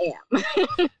I am.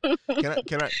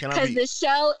 can I Because the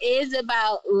show is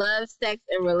about love, sex,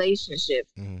 and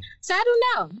relationships. Mm-hmm. So I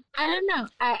don't know.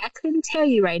 I couldn't tell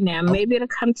you right now. Maybe it'll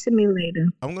come to me later.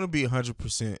 I'm gonna be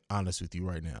 100% honest with you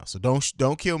right now. So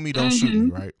don't kill me, don't shoot me,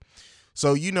 right?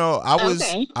 So me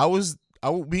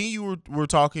and you were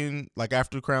talking like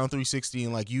after Crown 360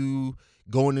 and like you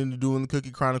going into doing the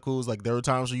Cookie Chronicles. Like there were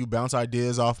times where you bounce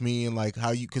ideas off me and like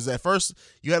how you, because at first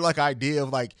you had like idea of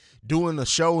like doing a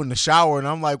show in the shower, and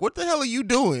I'm like, what the hell are you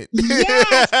doing?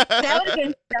 Yes, that would have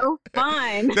been so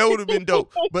fun. That would have been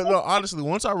dope. But no, honestly,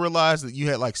 once I realized that you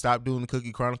had like stopped doing the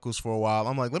Cookie Chronicles for a while,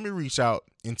 I'm like, let me reach out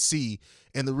and see.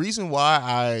 And the reason why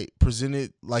I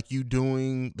presented like you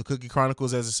doing the Cookie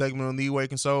Chronicles as a segment on The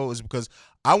Awakened Soul is because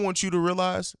I want you to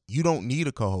realize you don't need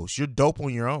a co-host. You're dope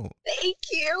on your own. Thank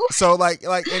you. So like,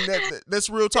 and that's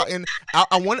real talk. And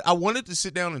I wanted to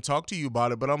sit down and talk to you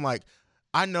about it, but I'm like,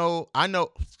 I know. I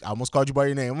almost called you by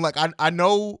your name. I'm like, I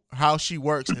know how she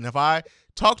works, and if I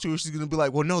talk to her, she's gonna be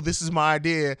like, well, no, this is my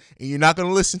idea, and you're not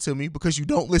gonna listen to me because you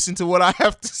don't listen to what I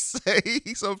have to say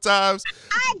sometimes.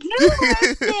 I do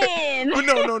listen. But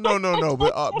no.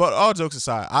 But all jokes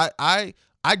aside,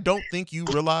 I don't think you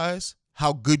realize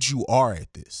how good you are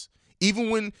at this. Even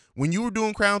when you were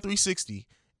doing Crown 360,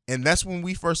 and that's when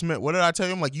we first met. What did I tell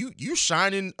you? I'm like, you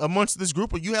shining amongst this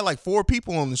group, or you had like 4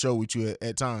 people on the show with you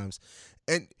at times,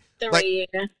 and. Like,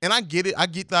 and I get it. I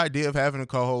get the idea of having a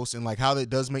co-host and like how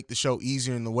that does make the show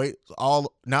easier and the weight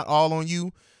not all on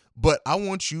you. But I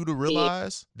want you to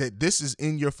realize that this is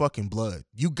in your fucking blood.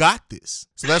 You got this.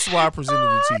 So that's why I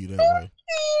presented it to you that way.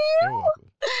 You're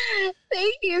welcome.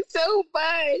 Thank you so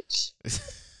much.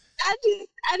 I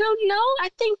don't know.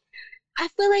 I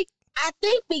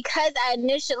think because I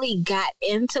initially got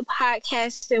into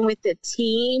podcasting with the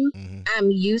team, I'm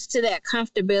used to that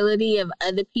comfortability of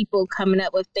other people coming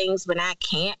up with things when I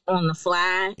can't on the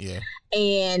fly. Yeah.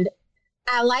 And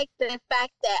I like the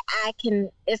fact that I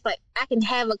can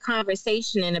have a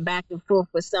conversation in a back and forth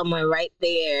with someone right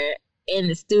there in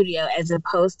the studio, as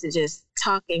opposed to just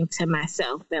talking to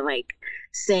myself and like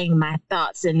saying my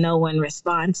thoughts and no one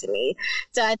respond to me.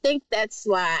 So I think that's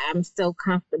why I'm so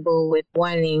comfortable with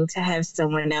wanting to have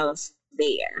someone else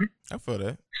there. I feel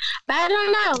that. But I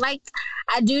don't know. Like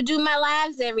I do my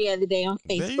lives every other day on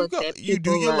Facebook. There you go. That You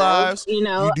do people your love, lives. You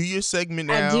know, you do your segment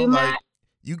now. I do like,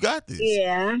 you got this.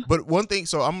 Yeah. But one thing,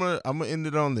 so I'm gonna end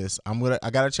it on this. I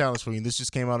got a challenge for you. This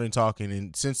just came out in talking,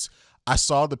 and since I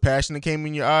saw the passion that came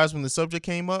in your eyes when the subject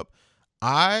came up,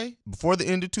 before the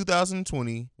end of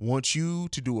 2020, want you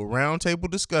to do a roundtable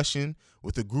discussion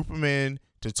with a group of men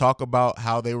to talk about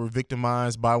how they were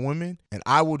victimized by women. And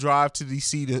I will drive to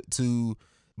DC to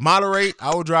moderate.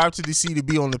 I will drive to DC to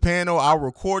be on the panel. I'll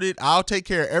record it. I'll take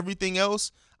care of everything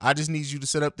else. I just need you to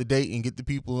set up the date and get the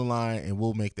people in line, and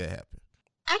we'll make that happen.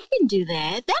 I can do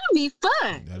that. That'll be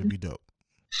fun. That'll be dope.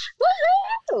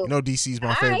 Oh. You know, DC is my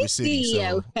All favorite right, city.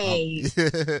 CEO So, Hayes.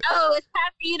 Oh, it's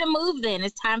time for you to move then.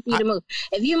 It's time for you to move.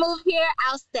 If you move here,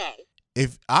 I'll stay.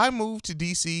 if I move to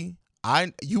DC,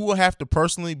 you will have to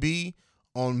personally be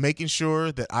on making sure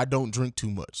that I don't drink too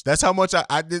much. That's how much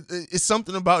I did. It's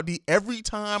something about every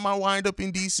time I wind up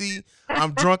in DC,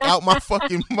 I'm drunk out my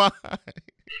fucking mind.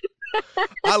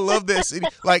 I love that city.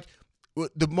 Like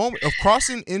the moment of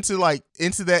crossing into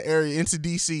that area, into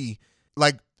DC,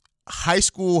 like high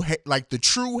school, like the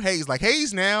true Hayes, like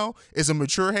Hayes now is a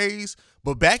mature Hayes,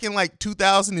 but back in like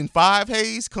 2005,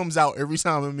 Hayes comes out every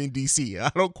time I'm in DC. I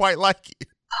don't quite like it.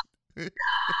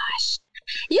 Gosh.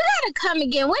 You gotta come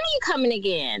again. When are you coming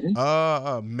again?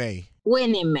 May.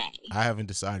 When in May? I haven't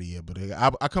decided yet, but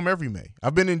I come every May.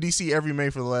 I've been in DC every May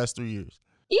for the last 3 years.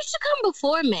 You should come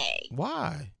before May.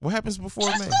 Why? What happens before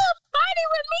Just May? go party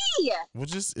with me. Well,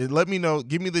 just let me know.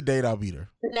 Give me the date. I'll be there.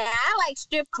 Nah, I like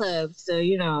strip clubs, so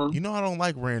you know. You know, I don't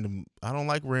like random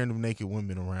naked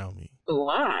women around me.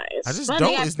 Why? I just Fun.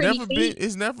 don't. They got pretty feet.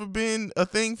 It's never been a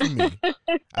thing for me.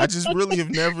 I just really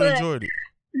have never enjoyed it.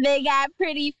 They got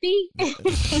pretty feet.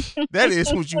 That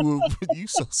is what you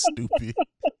so stupid.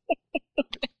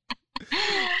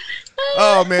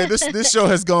 Oh man, this show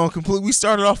has gone complete. We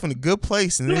started off in a good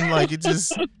place, and then like it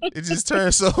just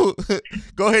turned. So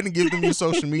go ahead and give them your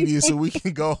social media so we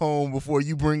can go home before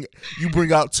you bring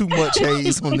out too much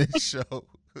Hayes on this show.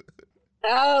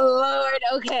 Oh Lord,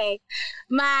 okay.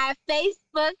 My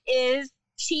Facebook is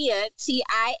Tia, Tia,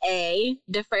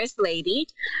 the First Lady.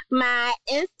 My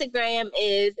Instagram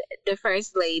is the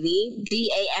First Lady,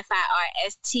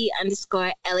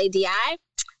 DAFIRST_LADI.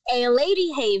 And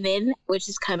Lady Haven, which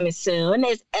is coming soon,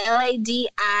 is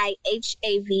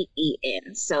LADIHAVEN.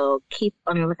 So keep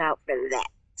on the lookout for that.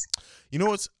 You know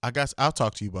what? I'll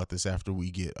talk to you about this after we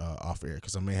get off air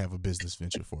because I may have a business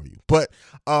venture for you. But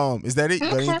is that it? You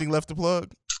got anything left to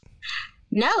plug?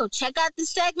 No, check out the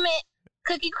segment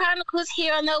Cookie Chronicles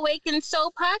here on the Awakened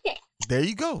Soul podcast. There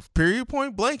you go. Period,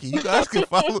 point blank. And you guys can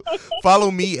follow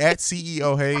me at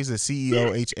CEO Hayes, at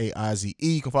CEOHAIZE.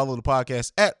 You can follow the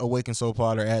podcast at Awakened Soul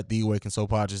Pod or at The Awakened Soul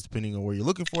Pod, just depending on where you're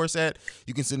looking for us at.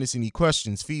 You can send us any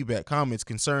questions, feedback, comments,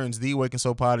 concerns,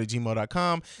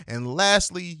 theawakenedsoulpod@gmail.com. And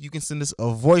lastly, you can send us a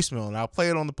voicemail, and I'll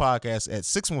play it on the podcast at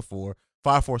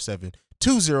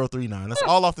 614-547-2039. That's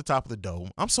all off the top of the dome.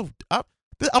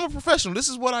 I'm a professional. This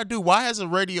is what I do. Why has a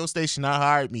radio station not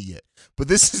hired me yet? But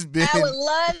this has been. I would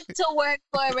love to work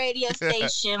for a radio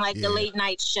station like the late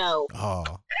night show. Oh,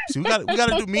 see, we got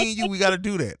to do me and you. We got to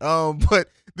do that.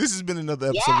 But this has been another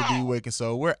episode of The Awakened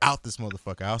Soul. We're out this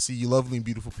motherfucker. I'll see you, lovely and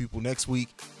beautiful people, next week.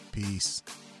 Peace.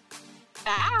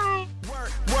 Bye.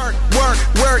 Work.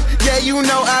 Yeah, you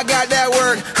know I got that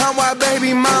work. I'm why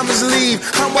baby mamas leave.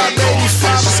 I'm why baby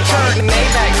fathers curse.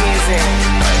 Maybach music.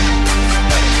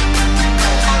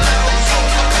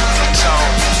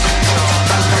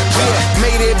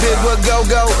 Made it big with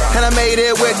go-go, and I made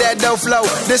it with that dough flow.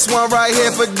 This one right here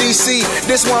for DC,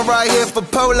 this one right here for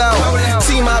Polo.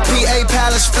 See my PA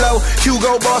Palace flow,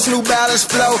 Hugo Boss New Balance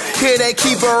flow. Here they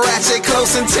keep a ratchet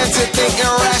close, intensive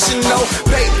thinking rational.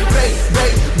 Bait,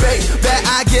 bet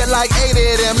I get like 8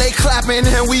 of them. They clapping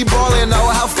and we ballin',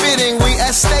 oh how fitting we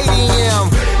at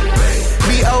stadium.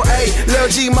 BOA, Lil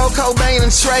G, Mo, Cobain, and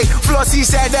Trey. Flossy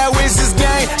said that wins this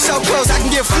game. So close I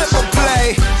can get flipper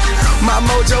play. My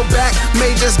mojo back, may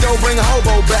just go bring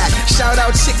hobo back. Shout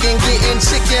out chicken, getting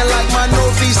chicken like my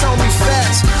Northeast homie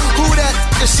Fats. Who that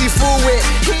she fool with?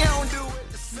 He don't do it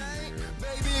the same.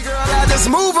 Baby girl, I just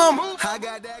move him. I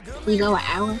got that good. We go an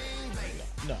hour?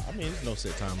 No, I mean, there's no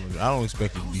set time limit. I don't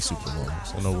expect it to be super long,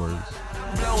 so no worries.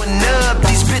 Blowing up,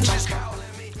 these bitches calling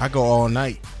me. I go all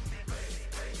night.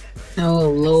 Oh,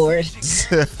 Lord.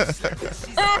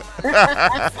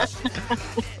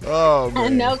 Oh,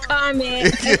 man. No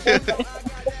comment.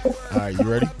 All right, you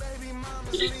ready?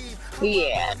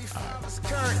 Yeah.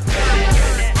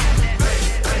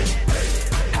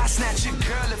 I snatch your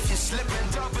girl if you're slipping,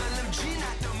 double MG,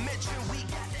 not to mention we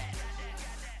got that.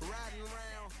 Riding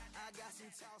around, I got some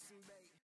tossing, baby.